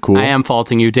Beatles are cool. I am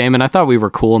faulting you, Damon. I thought we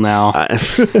were cool now.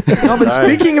 No, but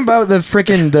speaking about the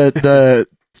freaking the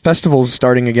festivals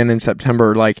starting again in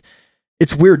September, like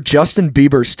it's weird. Justin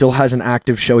Bieber still has an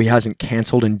active show he hasn't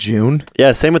canceled in June.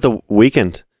 Yeah, same with The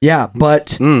Weeknd. Yeah,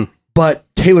 but but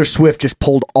Taylor Swift just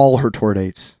pulled all her tour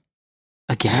dates.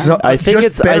 Again? So- I think just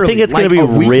it's barely, going like to be a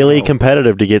week really ago.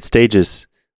 competitive to get stages.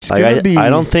 It's Like, gonna be. I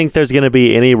don't think there's going to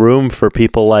be any room for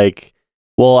people like,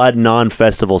 well, at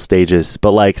non-festival stages,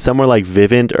 but like somewhere like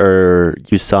Vivint or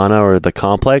USANA or the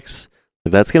Complex,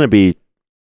 that's going to be.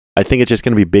 I think it's just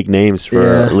going to be big names for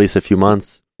Yeah. at least a few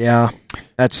months. Yeah,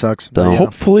 that sucks. So- Yeah.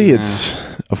 Hopefully it's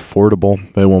affordable.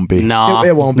 It won't be. No.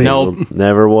 It won't be. Nope.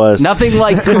 Never was. Nothing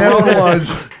like It never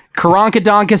was.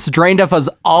 Karankadonkus drained of us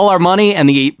all our money, and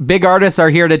the big artists are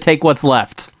here to take what's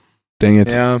left. Dang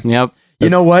it. Yeah. Yep. You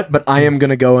know what? But I am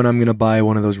gonna go and I'm gonna buy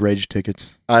one of those Rage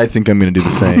tickets. I think I'm going to do the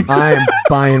same. I am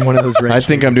buying one of those Rage. I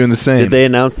think I'm tickets. doing the same. Did they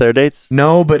announce their dates?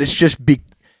 No, but it's just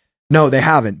No, they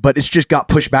haven't. But it's just got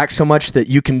pushed back so much that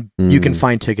you can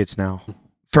find tickets now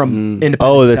from independent.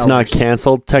 Oh, that's not sellers.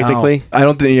 canceled technically. I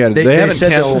don't think, yeah, they haven't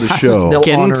said canceled the they'll- show. they'll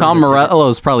Kidding? honor Tom the tickets.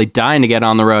 Morello's probably dying to get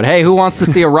on the road. Hey, who wants to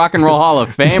see a Rock and Roll Hall of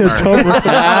Famer?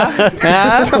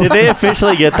 Did they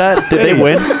officially get that? Did they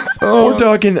win? We're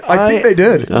talking. I think they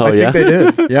did. Oh, I yeah? think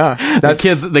they did. Yeah,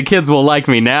 the kids will like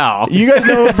me now. You guys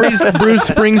know who Bruce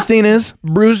Springsteen is?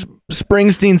 Bruce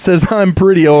Springsteen says I'm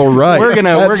pretty all right. We're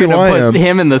gonna That's who I put am.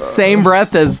 him in the same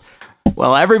breath as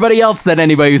everybody else that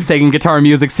anybody who's taking guitar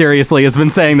music seriously has been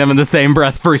saying them in the same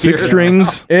breath for years. Six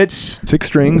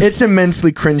strings. It's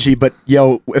immensely cringy, but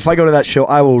yo, if I go to that show,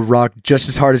 I will rock just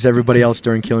as hard as everybody else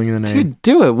during Killing in the Name. Dude,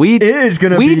 do it. We It is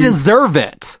gonna we be- deserve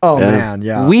it. Oh man,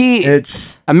 yeah.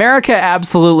 It's America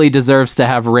absolutely deserves to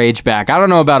have Rage back. I don't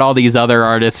know about all these other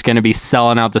artists going to be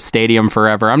selling out the stadium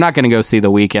forever. I'm not going to go see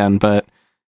The Weeknd, but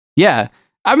yeah.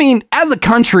 I mean, as a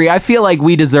country, I feel like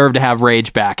we deserve to have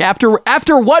Rage back after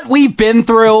what we've been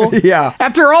through. Yeah.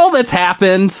 After all that's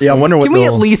happened. Yeah, I wonder what Can we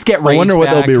they'll- at least get Rage I wonder what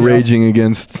back? they'll be raging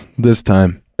against this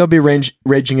time. they'll be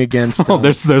raging against. Oh,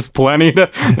 there's plenty to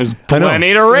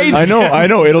rage. I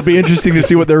know. It'll be interesting to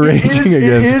see what they're raging It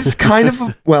against. is kind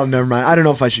of well. Never mind. I don't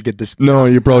know if I should get this. No,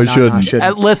 you probably No, shouldn't. I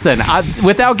shouldn't. Listen,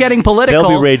 without getting political,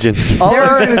 They'll be raging. All I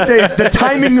was going to say is the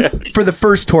timing for the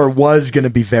first tour was going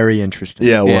to be very interesting.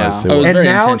 Yeah, it Yeah. was. Oh, it was And very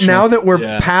now intentional. that we're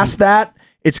past that,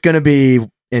 it's going to be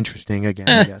interesting again.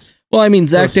 I guess. Well, I mean,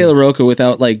 Zach Listen. De La Rocha,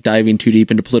 without like diving too deep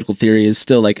into political theory, is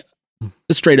still like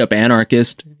a straight up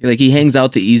anarchist. Like he hangs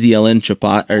out the EZLN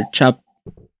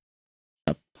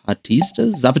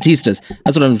Zapatistas.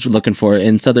 That's what I'm looking for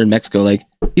in southern Mexico. Like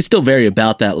he's still very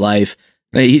about that life.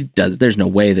 Like, he does. There's no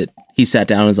way that he sat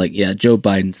down and was like, "Yeah, Joe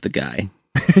Biden's the guy.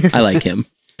 I like him."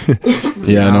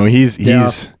 Yeah, no, he's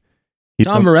Tom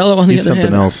some- Morello on the he's other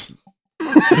something hand. else.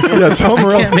 Yeah, Tom I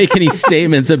Morello. can't make any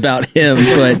statements about him,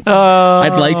 but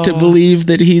I'd like to believe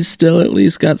that he's still at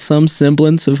least got some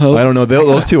semblance of hope. I don't know.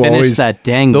 Those two finish always that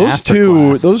dang those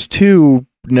masterclass. two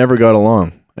never got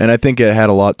along, and I think it had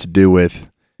a lot to do with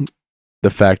the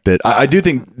fact that I do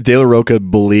think De La Rocha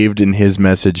believed in his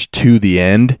message to the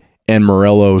end, and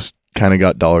Morello's kind of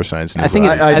got dollar signs. In I his think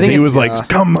eyes. it's- I think he it's- was like,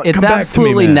 "Come, It's come back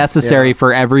absolutely to me, man." necessary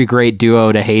for every great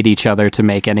duo to hate each other to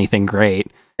make anything great.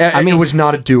 I mean, it was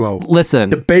not a duo. Listen,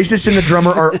 The bassist and the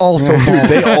drummer are also bald.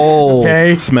 They all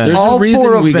Okay. smash. There's All a reason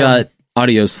four of we them. got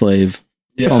Audio Slave.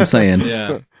 That's all I'm saying.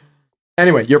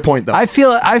 Anyway, your point though. I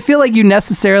feel like you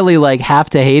necessarily like have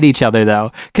to hate each other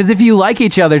though, because if you like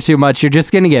each other too much, you're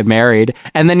just gonna get married,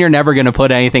 and then you're never gonna put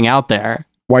anything out there.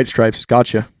 White Stripes,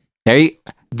 gotcha. They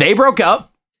broke up.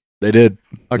 They did.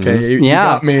 Okay, you Yeah,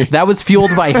 got me. that was fueled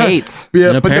by hate.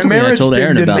 Yeah, And but the apparently I marriage told thing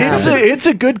Aaron didn't about happen. that. It's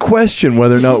a good question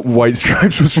whether or not White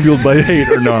Stripes was fueled by hate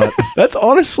or not. That's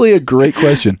honestly a great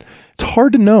question. It's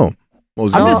hard to know. What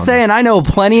was I'm going just on? saying, I know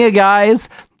plenty of guys,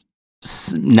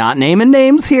 not naming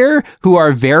names here, who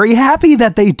are very happy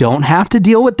that they don't have to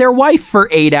deal with their wife for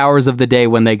 8 hours of the day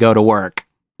when they go to work.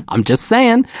 I'm just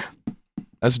saying,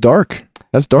 That's dark.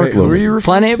 That's dark. Wait, who are Logan. you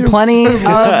referring plenty.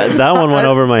 That one went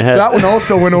over my head. That one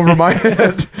also went over my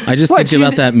head. I just What, think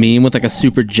about that meme with like a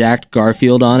super jacked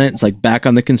Garfield on it. It's like back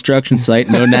on the construction site,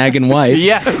 no nagging wife.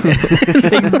 Yes,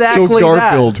 exactly. So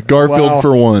Garfield. Garfield Wow.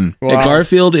 for one. Yeah,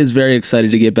 Garfield is very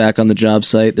excited to get back on the job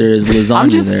site. There is lasagna I'm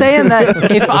just there. saying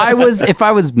that if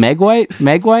I was Meg White,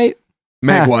 Meg White,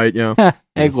 yeah.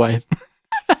 Egg White.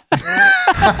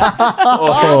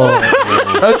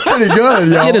 That's pretty good,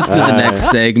 yo. Get us to the next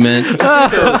segment.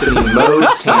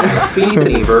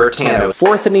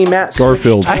 Forthany Matt.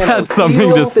 Garfield. I had something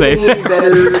to say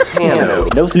there. You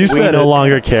we said no it.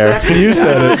 longer care. You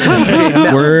said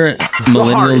it. We're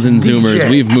millennials and zoomers.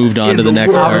 We've moved on to the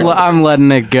next part. I'm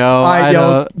letting it go. I Yo,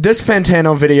 don't- this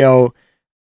Fantano video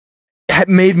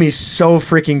made me so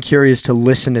freaking curious to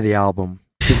listen to the album.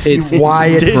 To see It's why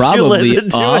it. Did you probably listen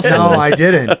to it? awful. No, I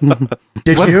didn't.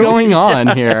 Did What's you? going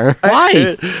on here?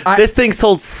 Why? This thing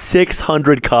sold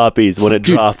 600 copies when it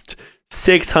dropped.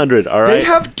 600. All right. They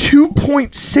have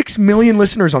 2.6 million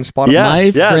listeners on Spotify. yeah, My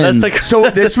yeah. friends- That's the So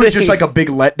this was just like a big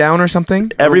letdown or something?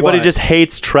 Or everybody what? just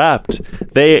hates Trapped.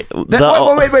 They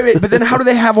Wait. But then how do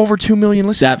they have over 2 million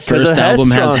listeners? That first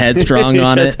album has Headstrong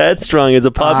on Because it. Headstrong is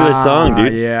a popular song,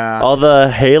 dude. Yeah. All the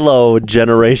Halo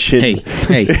generation.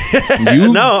 Hey,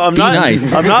 you No, I'm be not.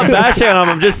 nice. I'm not bashing on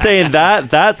them. I'm just saying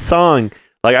that song.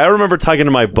 Like, I remember talking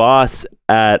to my boss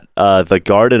at the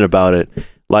Garden about it.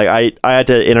 Like, I had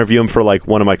to interview him for like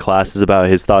one of my classes about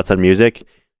his thoughts on music.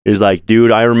 He was like,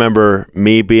 dude, I remember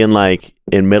me being like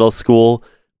in middle school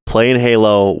playing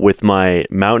Halo with my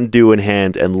Mountain Dew in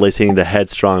hand and listening to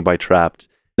Headstrong by Trapped.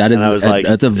 That is And I was like-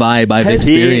 that's a vibe I've Head-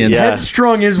 experienced. Yeah.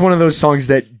 Headstrong is one of those songs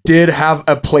that did have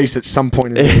a place at some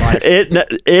point in their life.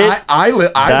 I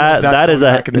love that song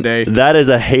back in the day. That is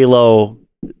a Halo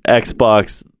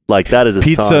Xbox. Like, that is a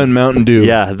Pizza song. and Mountain Dew.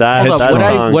 Yeah, that, Hold up, that would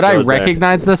song I goes there.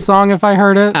 recognize this song if I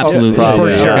heard it? Absolutely.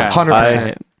 Probably, For yeah. sure. Okay.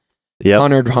 100%. Yep.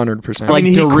 100%. Like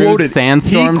Darude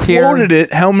Sandstorm he tier? quoted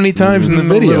it how many times in the a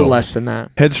video? little less than that.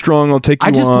 Headstrong, I'll take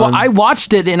you on. I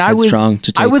watched it and I was Headstrong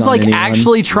to take like on anyone.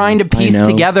 actually trying to piece I know,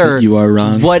 together but you are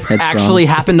wrong. what Headstrong. actually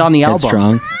happened on the album.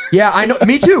 Headstrong. Yeah, I know.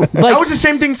 Me too. that was the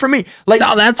same thing for me. Like,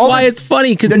 No, that's all why this- it's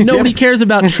funny because the nobody dip- cares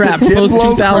about Trapped the post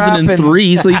Diplo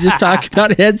 2003, so you just talk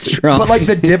about Headstrong. But like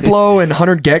the Diplo and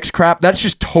 100 Gex crap, that's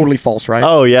just totally false, right?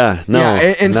 Oh, yeah. No.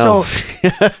 Yeah, and no.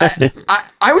 so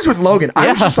I was with Logan. I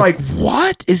was Yeah. just like,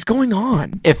 what is going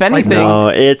on? If anything, No,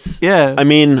 it's. yeah. I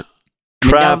mean, now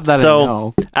Trapped. that I So,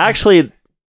 know. actually,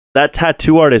 that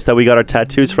tattoo artist that we got our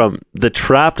tattoos from, the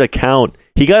Trapped account,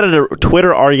 he got in a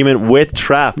Twitter argument with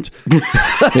Trapped.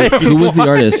 Wait, who was the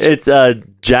artist? It's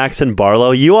Jackson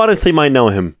Barlow. You honestly might know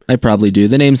him. I probably do.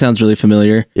 The name sounds really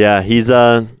familiar. Yeah, he's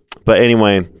but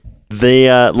anyway, they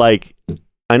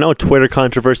I know Twitter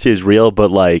controversy is real, but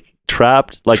like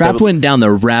Trapped, like Trapped went down the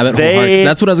rabbit hole they- hard. 'Cause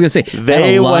that's what I was gonna say. I they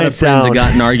had a lot went of friends that down-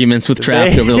 got in arguments with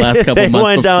Trapped over the last couple they months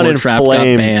went down before in Trapped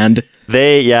flames. got banned.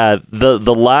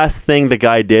 The last thing the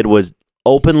guy did was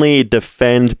openly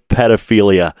defend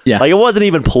pedophilia. Yeah. Like, it wasn't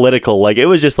even political. Like, it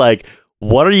was just like,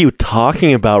 what are you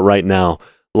talking about right now?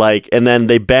 Like, and then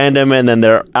they banned him, and then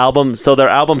their album sold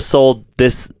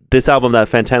this album that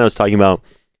Fantana was talking about.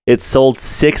 It sold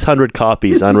 600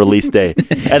 copies on release day.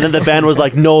 And then the band was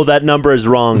like, no, that number is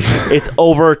wrong. It's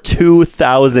over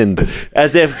 2,000.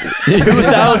 As if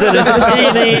 2,000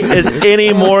 is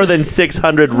any more than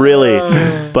 600, really.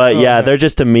 But yeah, they're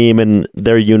just a meme, and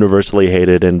they're universally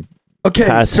hated. And Okay,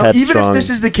 Past so even if Headstrong. this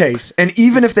is the case, and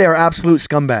even if they are absolute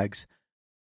scumbags,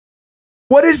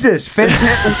 what is this?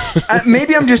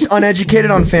 Maybe I'm just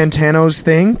uneducated on Fantano's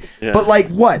thing, Yeah. but like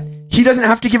what? He doesn't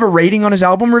have to give a rating on his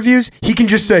album reviews. He can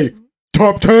just say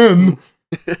top 10.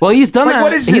 Well, he's done Like, that.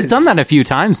 what is He's this? done that a few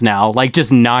times now, like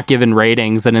just not giving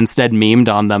ratings and instead memed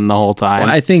on them the whole time. Well,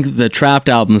 I think the Trapped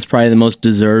album is probably the most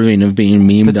deserving of being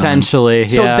memed on. Potentially,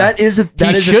 So yeah. that is a he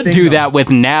a should thing, do though. that with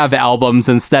Nav albums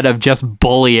instead of just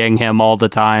bullying him all the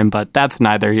time. But that's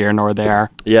neither here nor there.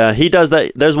 yeah, he does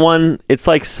that. There's one, it's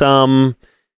some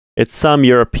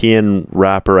European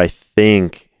rapper, I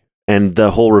think. And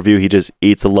the whole review, he just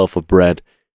eats a loaf of bread.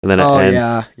 And then it Oh ends.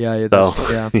 yeah. So,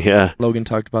 Yeah. yeah. Logan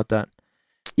talked about that.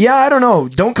 Yeah, I don't know.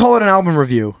 Don't call it an album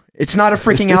review. It's not a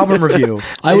freaking album review.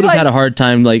 I would have had a hard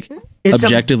time It's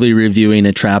objectively reviewing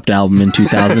a Trapped album in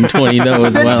 2020 though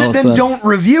as then, well. then so. don't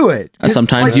review it. 'Cause,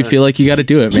 Sometimes like, you feel like you got to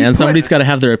do it, he man. put- Somebody's got to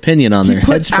have their opinion on he there.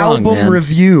 put Headstrong, album man.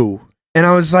 review, and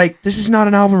I was like, this is not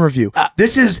an album review.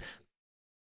 This is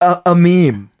a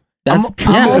meme. That's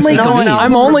I'm only it's not going. an I'm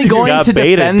album only review. going Got to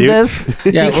baited, defend dude. this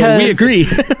yeah, because we agree.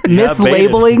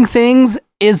 mislabeling things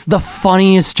is the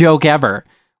funniest joke ever.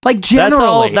 Like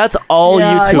generally, That's all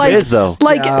Yeah, YouTube like, is, though.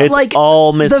 Like, Yeah. It's like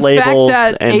all the fact mislabels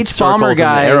that and H Bomber circles and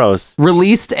guy arrows.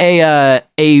 released a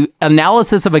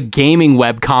analysis of a gaming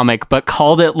webcomic, but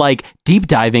called it like deep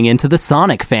diving into the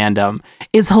Sonic fandom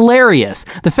is hilarious.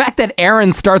 The fact that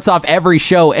Aaron starts off every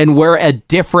show and we're a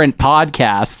different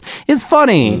podcast is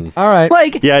funny. All right.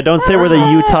 Like, Yeah, don't say we're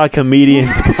the Utah Comedians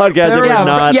podcast if we're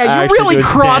not you actually really doing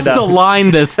crossed a stand-up.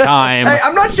 line this time. Hey,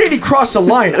 I'm not saying he crossed a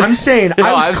line. I'm saying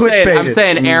I was clickbaited. I'm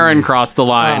saying Aaron crossed a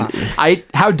line.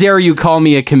 How dare you call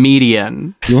me a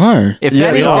comedian? You are. If Yeah,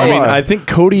 anything, no, I mean, I think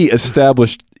Cody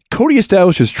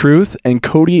establishes truth, and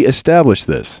Cody established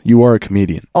this. You are a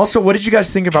comedian. Also, what did you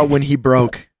guys think about when he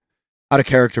broke out of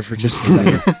character for just a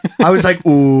second? I was like,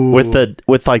 ooh. with the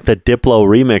Diplo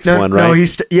remix one, right? No,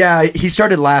 he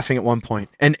started laughing at one point,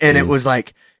 and it was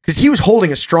like because he was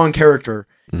holding a strong character.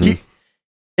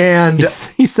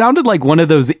 he sounded like one of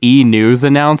those E-News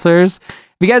announcers.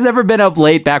 Have you guys ever been up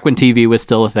late back when TV was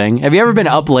still a thing? Have you ever been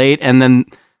up late and then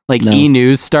like No.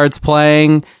 E-News starts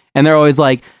playing and they're always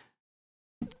like,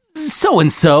 so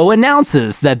and so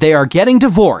announces that they are getting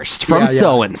divorced from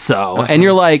so and so, and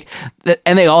you're like,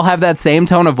 and they all have that same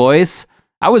tone of voice.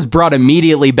 I was brought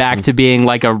immediately back to being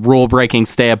like a rule breaking,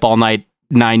 stay up all night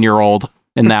 9-year-old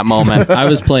in that moment. I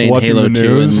was playing Watching Halo the 2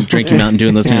 news. and drinking Mountain Dew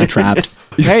and listening to Trapped.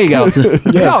 There you go.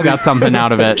 You all got something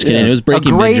out of it. Just kidding. It was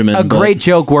Breaking Benjamin. A but great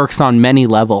joke works on many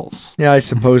levels. Yeah, I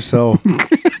suppose so.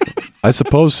 I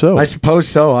suppose so. I suppose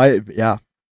so.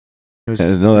 It was,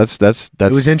 No, that's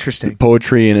it was interesting.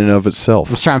 poetry in and of itself.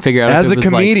 I was trying to figure out As if a it was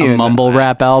like comedian, a mumble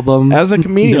rap album. As a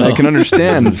comedian, No. I can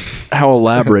understand how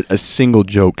elaborate a single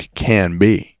joke can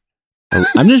be.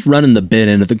 I'm just running the bit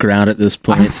into the ground at this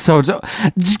I'm point. so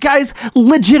guys,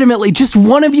 legitimately, just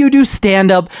one of you do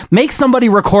stand up, make somebody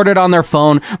record it on their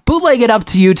phone, bootleg it up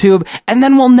to YouTube, and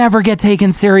then we'll never get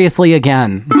taken seriously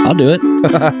again. I'll do it.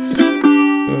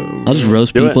 I'll just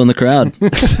roast Do people in the crowd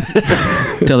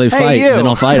until they fight. you. And then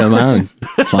I'll fight them.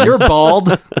 It's fine. You're bald.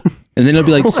 And then they'll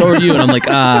be like, "So are you?" And I'm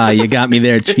like, you got me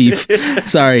there, Chief.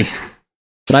 Sorry.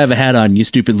 But I have a hat on, you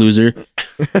stupid loser.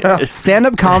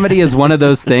 Stand-up comedy is one of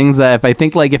those things that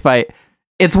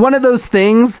it's one of those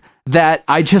things that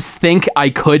I just think I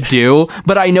could do,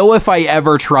 but I know if I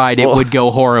ever tried, it would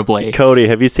go horribly. Cody,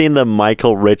 have you seen the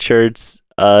Michael Richards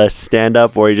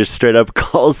stand-up where he just straight up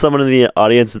calls someone in the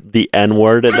audience the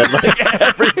N-word and then like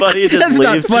everybody just That's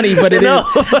not leaves? funny, but it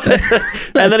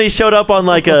is. And then he showed up on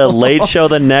like a late show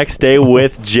the next day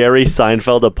with Jerry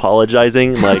Seinfeld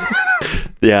apologizing. Like,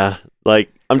 yeah, like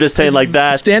I'm just saying like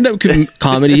that. Stand-up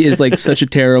comedy is like such a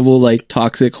terrible, like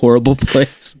toxic, horrible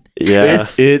place. Yeah.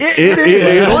 It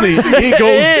It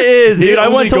is, dude. I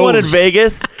went to one in goes-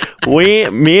 Vegas.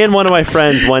 Me and one of my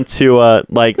friends went to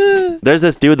there's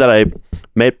this dude that I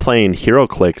met playing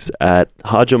HeroClix at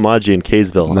Hajamaji in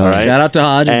Kaysville. All right, Shout out to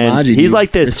Hajamaji. and dude. he's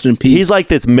like this. Rest in peace. He's like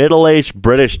this middle-aged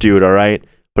British dude. All right,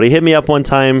 but he hit me up one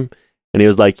time. And he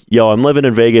was like, "Yo, I'm living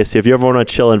in Vegas. If you ever want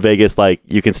to chill in Vegas, like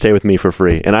you can stay with me for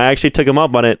free." And I actually took him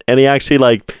up on it, and he actually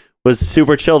like was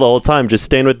super chill the whole time, just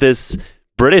staying with this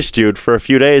British dude for a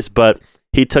few days. But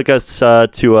he took us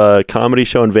to a comedy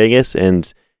show in Vegas,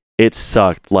 and it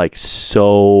sucked like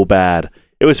so bad.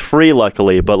 It was free,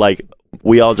 luckily, but like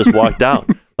we all just walked out.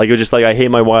 Like it was just like, I hate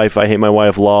my wife,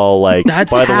 lol. Like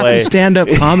That's by the half way, of stand-up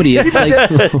comedy. It's like,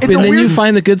 and then you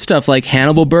find the good stuff, like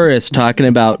Hannibal Buress talking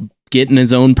about getting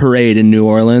his own parade in New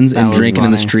Orleans and was drinking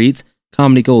in the funny. streets.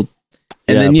 Comedy gold.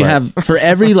 And Yeah, then you but- have, for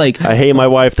every like, I hate my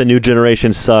wife. The new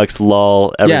generation sucks.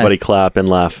 Lol. Everybody clap and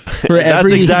laugh. For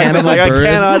every Hannibal I Buress-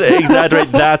 cannot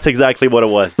exaggerate. That's exactly what it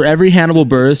was. for every Hannibal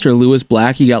Buress or Lewis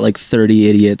Black, you got like 30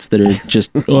 idiots that are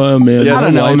just, oh man, Yeah. I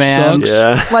don't my know, wife man. sucks.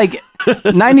 Yeah. Like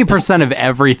 90% of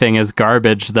everything is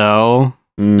garbage, though.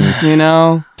 You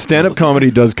know, Stand-up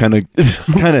comedy does kind of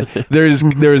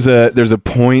there's a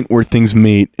point where things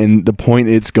meet, and the point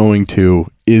it's going to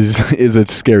is a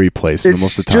scary place for most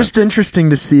It's of the time. just interesting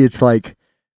to see. It's like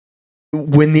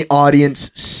when the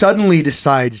audience suddenly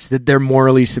decides that they're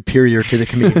morally superior to the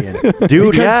comedian.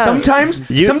 Dude, Because yeah. sometimes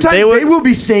They they would- will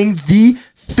be saying the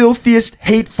filthiest,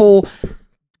 hateful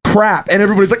crap, and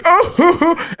everybody's like,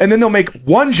 oh, and then they'll make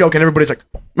one joke, and everybody's like,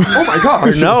 oh my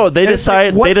gosh. No, they And it's like,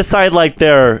 decide. what- They decide like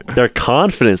their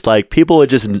confidence. Like people would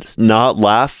just not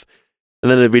laugh,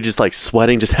 and then they'd be just like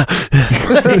sweating. Just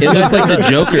It looks like the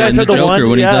Joker guys in the are the Joker ones-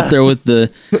 when he's yeah. up there with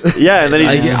the, yeah, and then he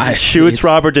I- just I- shoots it's-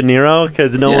 Robert De Niro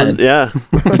because no Yeah. one. Yeah,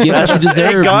 you get what you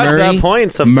deserve, it got to Murray. that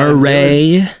point. Sometimes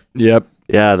Murray. Yep,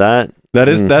 Yeah,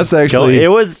 that's actually it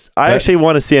was. I that- actually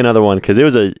want to see another one because it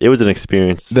was an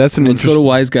experience. that's an Let's go to interesting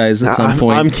Wise Guys at some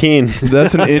point. I'm keen.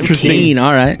 that's an interesting Keen,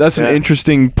 all right. that's an Yeah.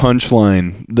 interesting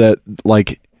punchline that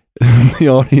like the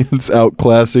audience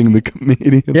outclassing the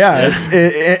comedian. Yeah, and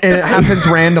it happens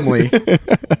randomly.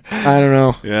 I don't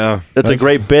know. Yeah, That's a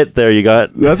great bit there. You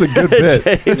got. That's a good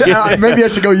bit. Yeah, maybe I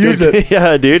should go use it.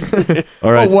 Yeah, dude.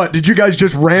 All right, Oh, what? Did you guys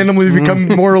just randomly become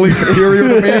morally superior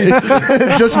to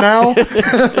me just now? all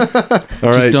Just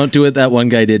right. don't do what that one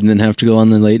guy did and then have to go on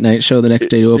the late night show the next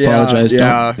day to apologize.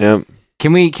 Yeah. Yeah.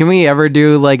 can we ever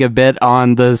do like a bit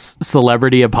on this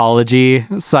celebrity apology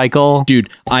cycle? Dude,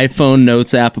 iPhone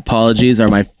Notes app apologies are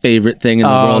my favorite thing in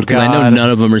the Oh, world because I know God. none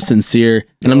of them are sincere.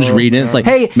 And I'm just reading it. It's like,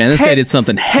 Hey, man, this hey, guy did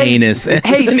something heinous.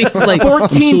 Hey, and he's like,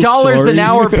 $14 an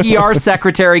hour PR. PR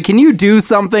secretary. Can you do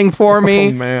something for me?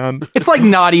 Oh, man. It's like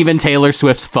not even Taylor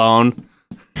Swift's phone.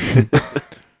 And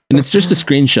it's just a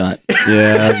screenshot.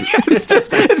 Yeah, It's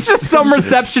just some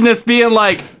receptionist being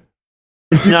like,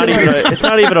 It's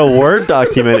not even a Word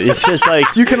document. It's just like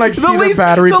You can like see the least-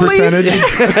 battery the least-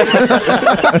 percentage.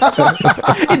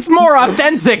 it's more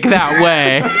authentic that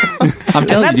way. I'm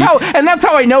telling you, That's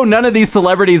how I know none of these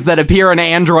celebrities that appear in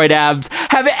Android ads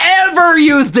have never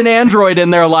used an Android in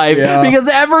their life because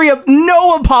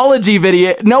no apology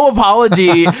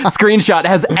screenshot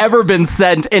has ever been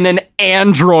sent in an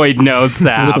Android Notes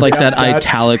app. With like that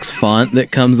italics font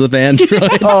that comes with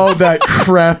Android. Oh, that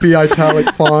crappy italic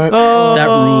font. That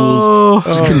rules.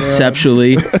 Just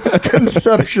conceptually.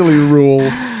 Conceptually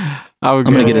rules. I'm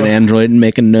gonna get an Android and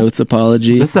make a Notes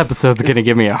apology. This episode's gonna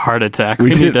give me a heart attack.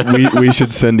 We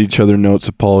should send each other Notes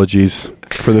apologies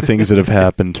for the things that have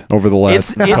happened over the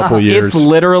last couple years. It's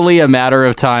literally a matter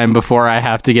of time before I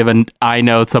have to give an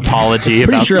iNotes apology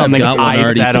about sure something I've got one I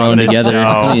already said thrown on the together.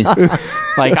 show.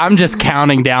 Like, I'm just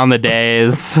counting down the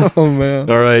days. Oh, man.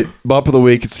 All right, Bop of the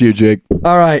Week, it's you, Jake.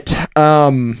 All right.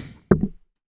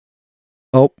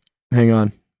 Oh, hang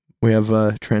on. We have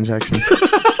a transaction.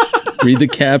 Read the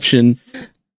caption.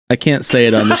 I can't say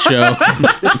it on the show.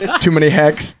 Too many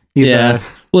hecks.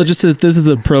 Well, it just says this is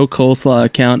a pro coleslaw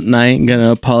account, and I ain't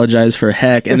gonna apologize for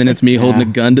heck. And then it's me holding a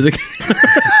gun to the.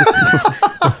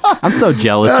 I'm so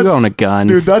jealous. You own a gun,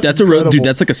 Dude, that's incredible.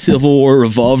 That's like a Civil War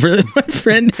revolver that my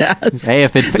friend has. Hey,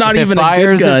 if it not if even it a good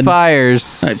fires, gun. it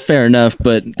fires. All right, fair enough,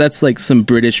 but that's like some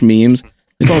British memes.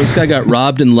 Like, oh, this guy got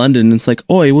robbed in London. And it's like,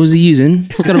 oh, what was he using?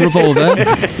 He's got a revolver.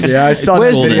 Yeah, I saw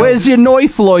that video. Where's your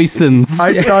knife license?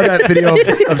 I saw that video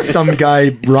of some guy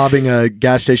robbing a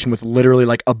gas station with literally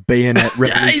like a bayonet.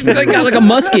 He's like, got like a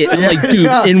musket. I'm like, dude,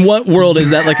 in what world is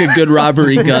that like a good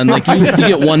robbery gun? Like you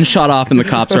get one shot off and the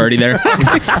cops are already there.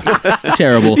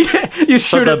 Terrible. You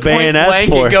shoot the it point bayonet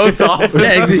blank, for? it goes off.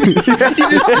 Yeah, you just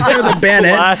sit there with a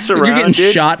bayonet. Splash You're around, getting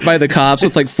dude. shot by the cops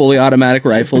with like fully automatic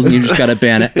rifles, and you just got a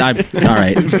bayonet. All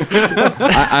right.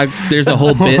 There's a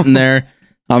whole bit in there.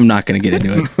 I'm not going to get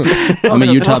into it. I'm a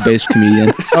Utah-based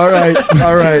comedian. All right.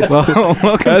 Well,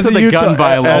 welcome to the gun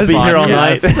violence. I'll be here all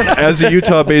night. As a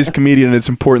Utah-based comedian, it's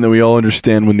important that we all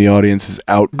understand when the audience is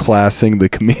outclassing the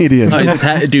comedian.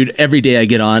 Dude, every day I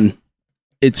get on,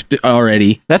 it's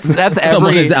already. That's Someone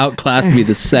every has outclassed me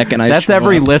the second I that's show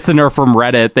every up. listener from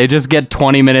Reddit. They just get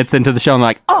 20 minutes into the show and they're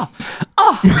like, Well,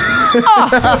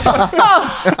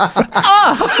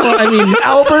 I mean,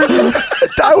 Albert,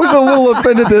 I was a little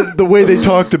offended at the way they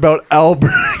talked about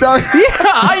Albert.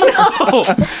 I know.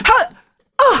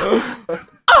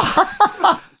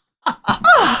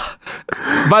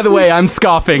 By the way, I'm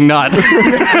scoffing, not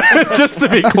just to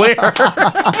be clear.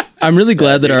 I'm really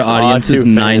glad that our audience is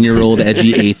 9-year-old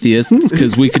edgy atheists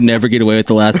because we could never get away with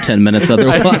the last 10 minutes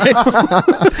otherwise.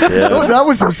 Oh, that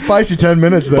was some spicy 10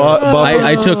 minutes there.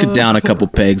 I took it down a couple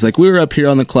pegs. Like we were up here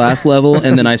on the class level,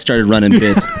 and then I started running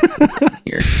bits.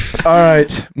 Here. All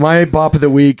right, my bop of the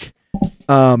week.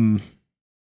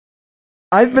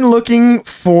 I've been looking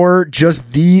for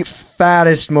just the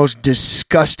fattest, most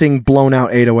disgusting, blown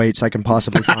out 808s I can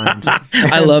possibly find.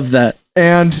 I love that.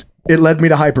 And it led me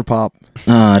to Hyperpop.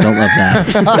 Oh, I don't love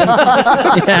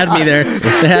that. You had me there.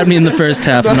 They had me in the first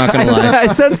half. I'm not going to lie. I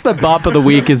sense the bop of the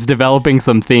week is developing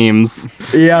some themes.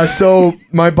 Yeah, so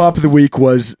my bop of the week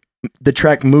was the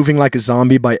track Moving Like a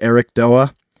Zombie by Eric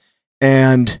Doa.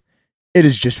 And it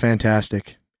is just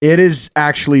fantastic. It is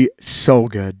actually so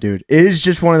good, dude. It is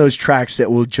just one of those tracks that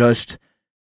will just...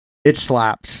 It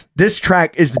slaps. This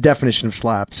track is the definition of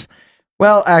slaps.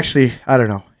 Well, actually, I don't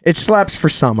know. It slaps for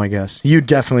some, I guess. You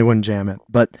definitely wouldn't jam it.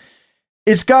 But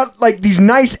it's got like these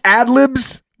nice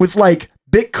ad-libs with like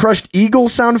Bit Crushed Eagle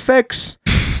sound effects.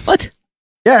 What?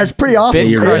 Yeah, it's pretty awesome.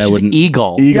 You're right, I Crushed wouldn't-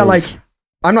 Eagle. Yeah, like,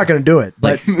 I'm not going to do it.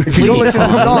 But if you go listen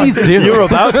to the song... Please do. You were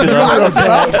about to. I was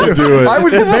about to do it. I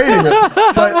was debating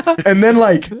it. But, and then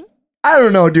like... I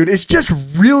don't know, dude. It's just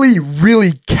really,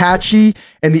 really catchy,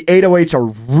 and the 808s are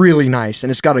really nice, and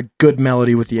it's got a good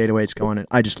melody with the 808s going in.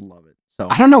 I just love it. So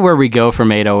I don't know where we go from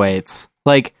 808s.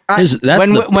 Like, That's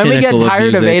when the we get pinnacle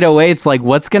tired of music. 808s, like,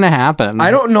 what's going to happen?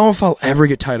 I don't know if I'll ever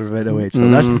get tired of 808s,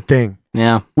 though. That's the thing.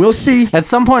 Yeah. We'll see. At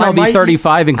some point, I I'll be might-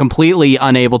 35 and completely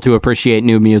unable to appreciate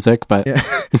new music, but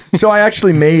So I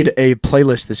actually made a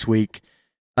playlist this week,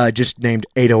 just named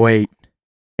 808,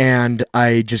 and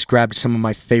I just grabbed some of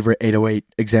my favorite 808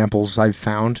 examples I've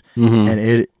found, Mhm. and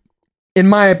it, in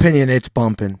my opinion, it's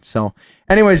bumping. So,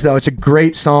 anyways, though, it's a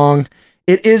great song.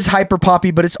 It is hyper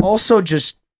poppy, but it's also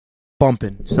just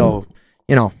bumping. So,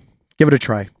 give it a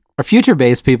try. are future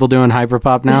bass people doing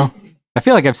hyperpop now? I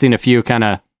feel like I've seen a few kind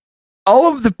of.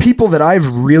 All of the people that I've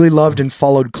really loved and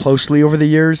followed closely over the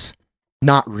years,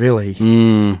 not really.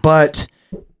 But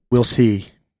we'll see,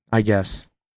 I guess.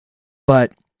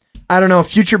 But I don't know.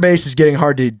 Future bass is getting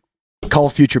hard to call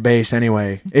future bass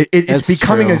anyway. It's That's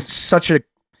becoming true. such a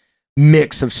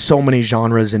mix of so many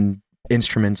genres and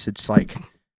instruments. It's like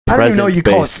I don't even know Present you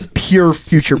call bass. it pure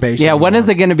future bass. Yeah, when is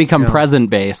it anymore. going to become Yeah. present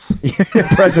bass?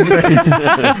 Present bass.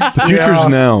 The future's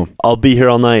now. I'll be here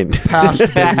all night. Past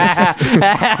bass.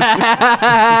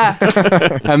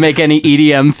 I make any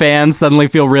EDM fans suddenly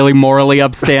feel really morally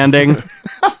upstanding.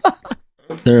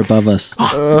 They're above us.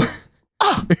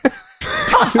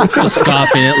 Just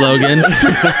scoffing at Logan.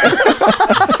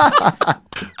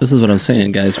 This is what I'm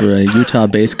saying, guys. We're a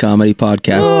Utah-based comedy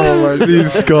podcast. Oh, my,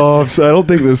 these scoffs. I don't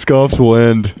think the scoffs will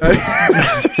end.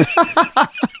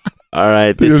 All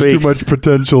right, There's too much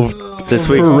potential this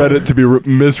for week's Reddit to be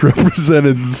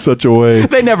misrepresented in such a way.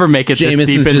 They never make it this Jameson's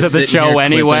deep into just the sitting show here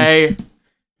anyway.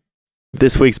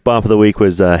 This week's bop of the week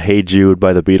was "Hey Jude"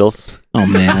 by the Beatles. Oh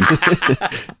man,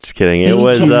 Just kidding. It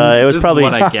was This probably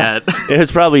is what I get. it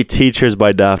was probably "Teachers"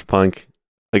 by Daft Punk.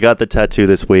 I got the tattoo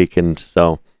this week, and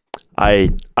so I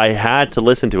had to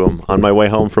listen to him on my way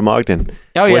home from Ogden.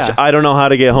 Oh, Which yeah. I don't know how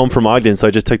to get home from Ogden, so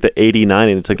I just took the 89,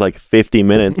 and it took like 50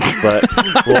 minutes. But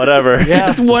whatever.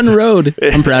 it's one road.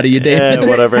 I'm proud of you, David. Yeah,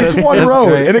 whatever. It's one That's road,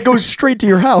 great. and it goes straight to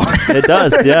your house. It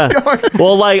does, yeah.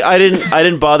 Well, like I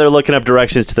didn't bother looking up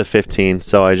directions to the 15,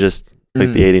 so I just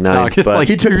took the 89. Dog, it's but like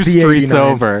He took two the streets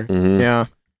 89. over. mhm. Yeah.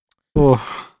 But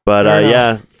Fair enough.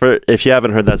 yeah, for if you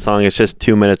haven't heard that song, it's just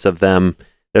 2 minutes of them.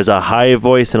 There's a high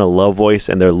voice and a low voice,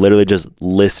 and they're literally just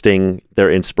listing their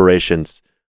inspirations.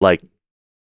 Like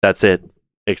that's it,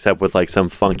 except with like some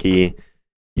funky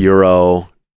Euro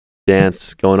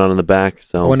dance going on in the back. I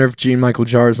So wonder if Gene Michael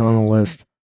Jar is on the list.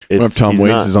 I wonder if Tom he's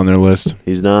Waits not. is on their list.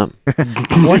 He's not.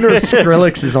 I wonder if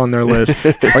Skrillex is on their list.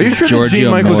 Are you sure that Gene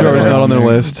Giorgio Michael Jar is Moroder. not on their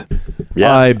list?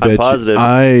 Yeah, I I'm bet positive.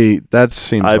 that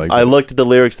seems I, like I looked at the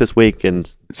lyrics this week, and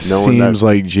no one seems does.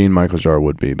 like Gene Michael Jar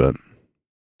would be, but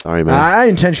Sorry, man. I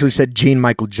intentionally said Gene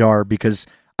Michael Jar because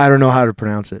I don't know how to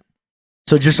pronounce it.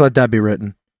 So just let that be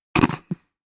written.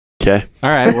 Okay. All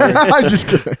right. well, I'm just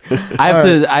kidding.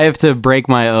 I have to break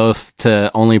my oath to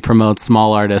only promote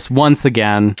small artists once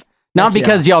again. Not Heck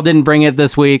because y'all didn't bring it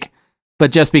this week,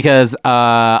 but just because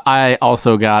I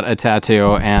also got a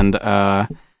tattoo, and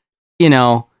you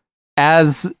know,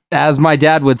 as my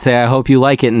dad would say, I hope you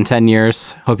like it in 10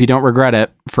 years. Hope you don't regret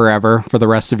it forever for the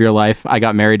rest of your life. I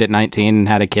got married at 19 and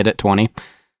had a kid at 20.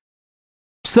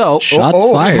 So Shots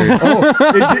fired.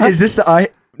 Oh, is this the I?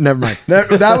 Never mind.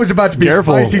 That was about to be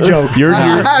Careful. a spicy joke. you're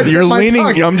I had it you're in my leaning.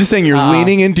 tongue. I'm just saying you're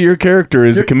leaning into your character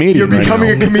as a comedian. You're becoming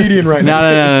right a comedian right now.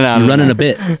 no. You're running a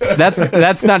bit.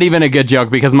 That's not even a good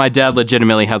joke because my dad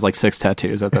legitimately has like 6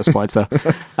 tattoos at this point. So,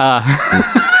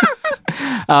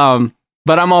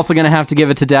 but I'm also gonna have to give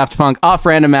it to Daft Punk. Off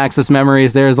Random Access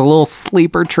Memories, there's a little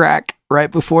sleeper track right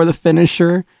before the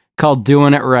finisher called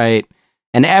 "Doing It Right,"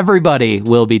 and everybody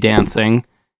will be dancing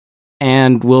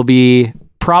and will be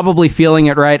probably feeling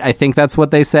it right. I think that's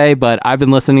what they say. But I've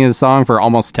been listening to the song for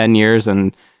almost 10 years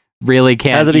and really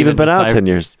can't. Has it even been out decipher- 10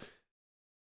 years?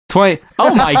 20.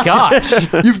 Oh my gosh.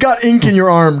 You've got ink in your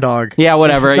arm, dog. Yeah,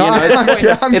 whatever. No, you know,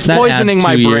 it's That poisoning adds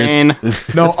my 2 years. brain.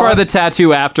 No, It's part of the tattoo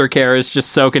aftercare is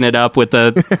just soaking it up with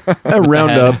the. now.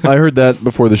 Roundup. I heard that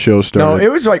before the show no, started. it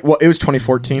was like it was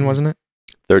 2014, wasn't it?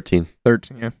 13.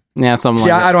 13. Yeah. Yeah, something See,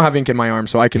 like I don't have ink in my arm,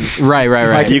 so I can. that. Right.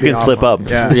 I can You be can off slip on up. it.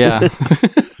 Yeah. Yeah.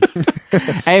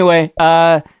 Anyway,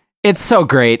 it's so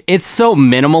great. It's so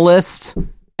minimalist,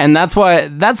 and that's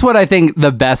what I think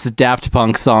the best Daft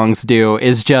Punk songs do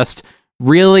is just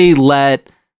really let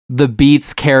the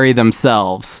beats carry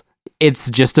themselves. It's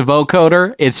just a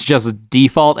vocoder. It's just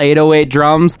default 808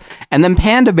 drums, and then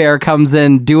Panda Bear comes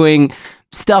in doing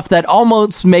stuff that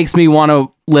almost makes me want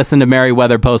to listen to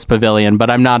Merryweather Post Pavilion, but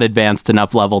I'm not advanced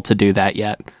enough level to do that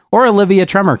yet. Or Olivia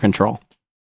Tremor Control.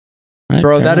 Right,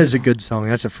 Bro, fair that enough. is a good song.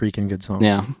 That's a freaking good song.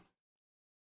 Yeah.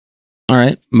 All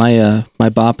right, my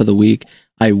bop of the week.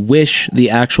 I wish the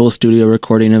actual studio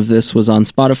recording of this was on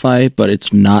Spotify, but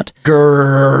it's not.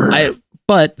 Grrr.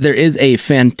 But there is a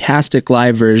fantastic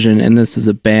live version, and this is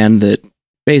a band that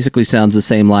basically sounds the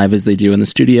same live as they do in the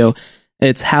studio.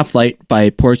 It's Half Light by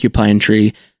Porcupine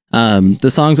Tree. The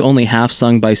song's only half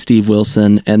sung by Steve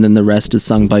Wilson, and then the rest is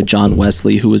sung by John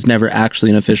Wesley, who was never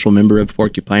actually an official member of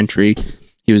Porcupine Tree.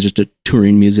 He was just a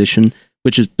touring musician,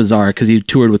 which is bizarre because he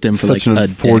toured with them for Such like an a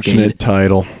unfortunate decade.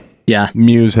 title. Yeah,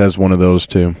 Muse has one of those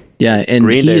too. yeah, and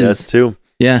Green he Day is, does too.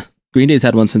 yeah. Green Day's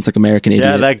had one since like American Idiot.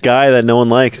 Yeah, that guy that no one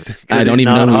likes. 'cause I don't he's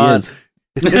even know not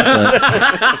who he hot.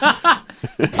 is.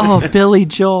 But Oh, Billy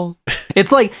Joel.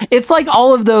 It's like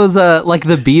all of those like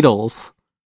the Beatles.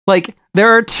 Like there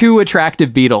are 2 attractive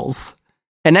Beatles.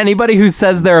 And anybody who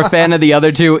says they're a fan of the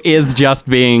other 2 is just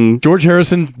being George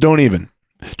Harrison, don't even.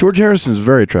 George Harrison is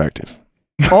very attractive.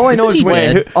 All I know is Isn't he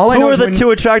when. dead? All I Who know are is the when,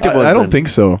 2 attractive ones? I don't then? think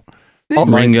so.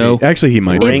 Ringo. Actually, he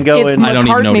might. Ring- Ringo it's and- I don't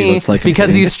even know what he McCartney looks like.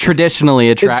 because he's traditionally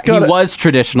attractive. gotta- He was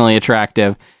traditionally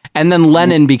attractive, and then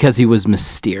Lennon because he was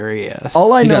mysterious.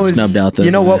 All I He know got is, snubbed out,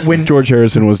 you know though. what? When George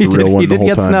Harrison was the real one he the did whole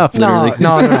get time. snuffed.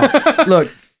 no.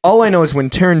 Look, all I know is when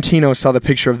Tarantino saw the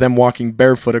picture of them walking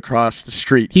barefoot across the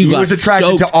street, he got was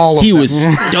attracted stoked. to all of He them. was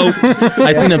stoked.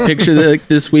 I seen a picture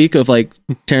this week of like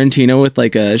Tarantino with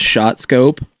like a shot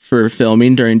scope for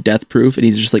filming during Death Proof, and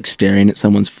he's just like staring at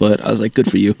someone's foot. I was like, good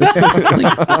for you.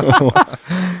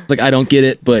 It's like, I don't get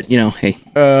it, but hey.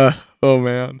 Oh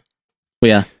man, But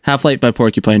yeah, Half-Light by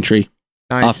Porcupine Tree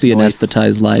nice. off the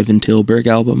Anesthetized Live in Tilburg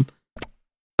album.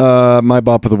 My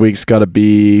bop of the week's got to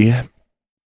be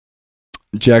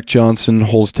Jack Johnson,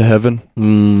 Holes to Heaven.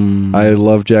 I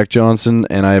love Jack Johnson,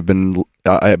 and I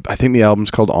think the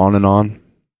album's called On and On.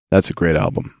 That's a great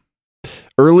album.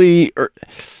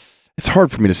 It's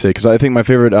hard for me to say because I think my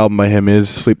favorite album by him is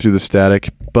Sleep Through the Static,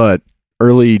 but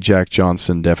early Jack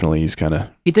Johnson, definitely he's kind of...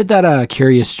 He did that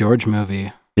Curious George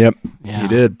movie. Yep, Yeah. he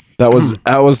did. That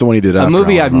was the one he did A after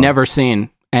movie On I've and On. never seen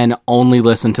and only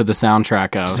listened to the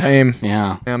soundtrack of. Same.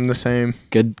 Yeah, I'm the same.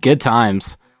 good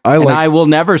times. I And like... I will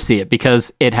never see it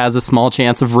because it has a small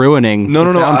chance of ruining. No.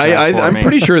 the soundtrack for I'm me.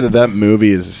 pretty sure that movie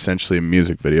is essentially a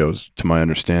music video, to my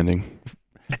understanding.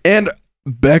 And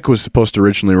Beck was supposed to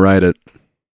originally write it.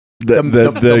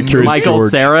 The Curious Michael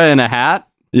George. Cera in a hat.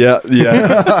 Yeah.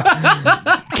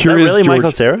 Curious really George.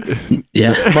 Michael Cera?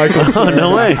 Yeah. Oh,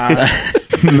 no way.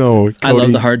 No, I love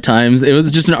Cody. the hard times. It was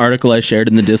just an article I shared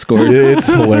in the Discord. It's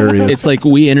hilarious. It's like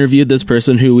we interviewed this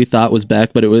person who we thought was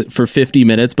Beck, but it was for 50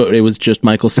 minutes, but it was just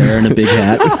Michael Cera in a big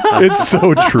hat. It's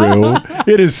so true.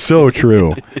 It is so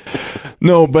true.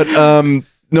 No, but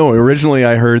no. Originally,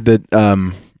 I heard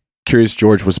that Curious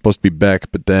George was supposed to be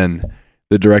Beck, but then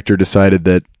the director decided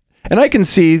that, and I can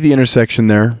see the intersection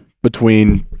there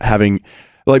between having,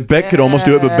 like, Beck could almost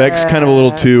do it, but Beck's kind of a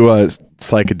little too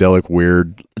psychedelic,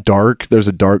 weird, dark. There's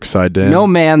a dark side to him. No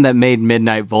man that made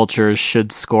Midnight Vultures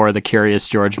should score the Curious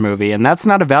George movie, and that's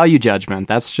not a value judgment.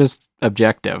 That's just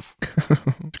objective.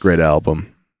 It's a great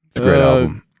album. It's a great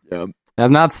album.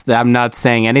 I'm not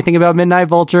saying anything about Midnight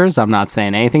Vultures. I'm not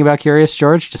saying anything about Curious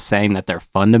George. Just saying that they're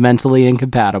fundamentally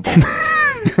incompatible.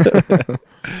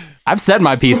 I've said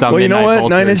my piece on Well, you Midnight know what?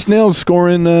 Vultures. Nine Inch Nails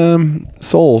scoring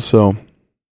Soul, so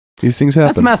these things happen.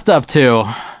 That's messed up too.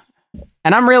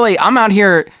 And I'm out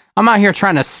here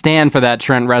trying to stand for that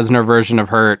Trent Reznor version of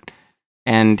Hurt,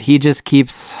 and he just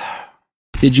keeps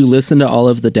Did you listen to all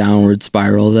of the Downward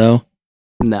Spiral, though?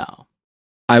 no.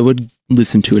 I would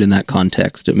listen to it in that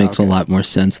context. It makes a lot more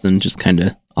sense than just kind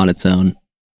of on its own.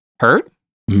 Hurt?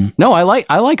 Mhm. No, I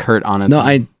like Hurt on its No,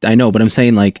 own. I know, but I'm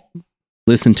saying like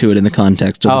listen to it in the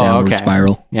context of the Downward okay.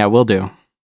 Spiral. Yeah, we'll do.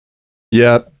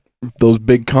 Yeah, those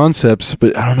big concepts,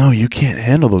 but I don't know. You can't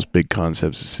handle those big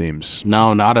concepts, it seems.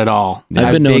 No, not at all. I've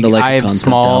I been known to like a I have concept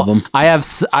small. album. I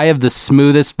have the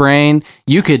smoothest brain.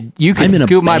 You could I'm in a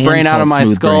scoop my band brain out of called my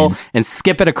Smooth skull Brain. and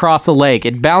skip it across a lake.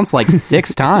 It bounced like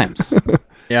 6 times.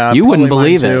 Yeah, You wouldn't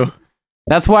probably mine believe it. too.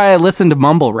 That's why I listen to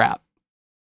mumble rap.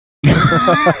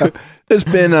 It's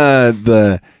been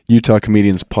the Utah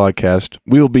Comedians podcast.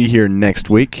 We will be here next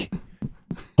week.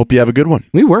 Hope you have a good one.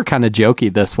 We were kind of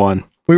jokey this one.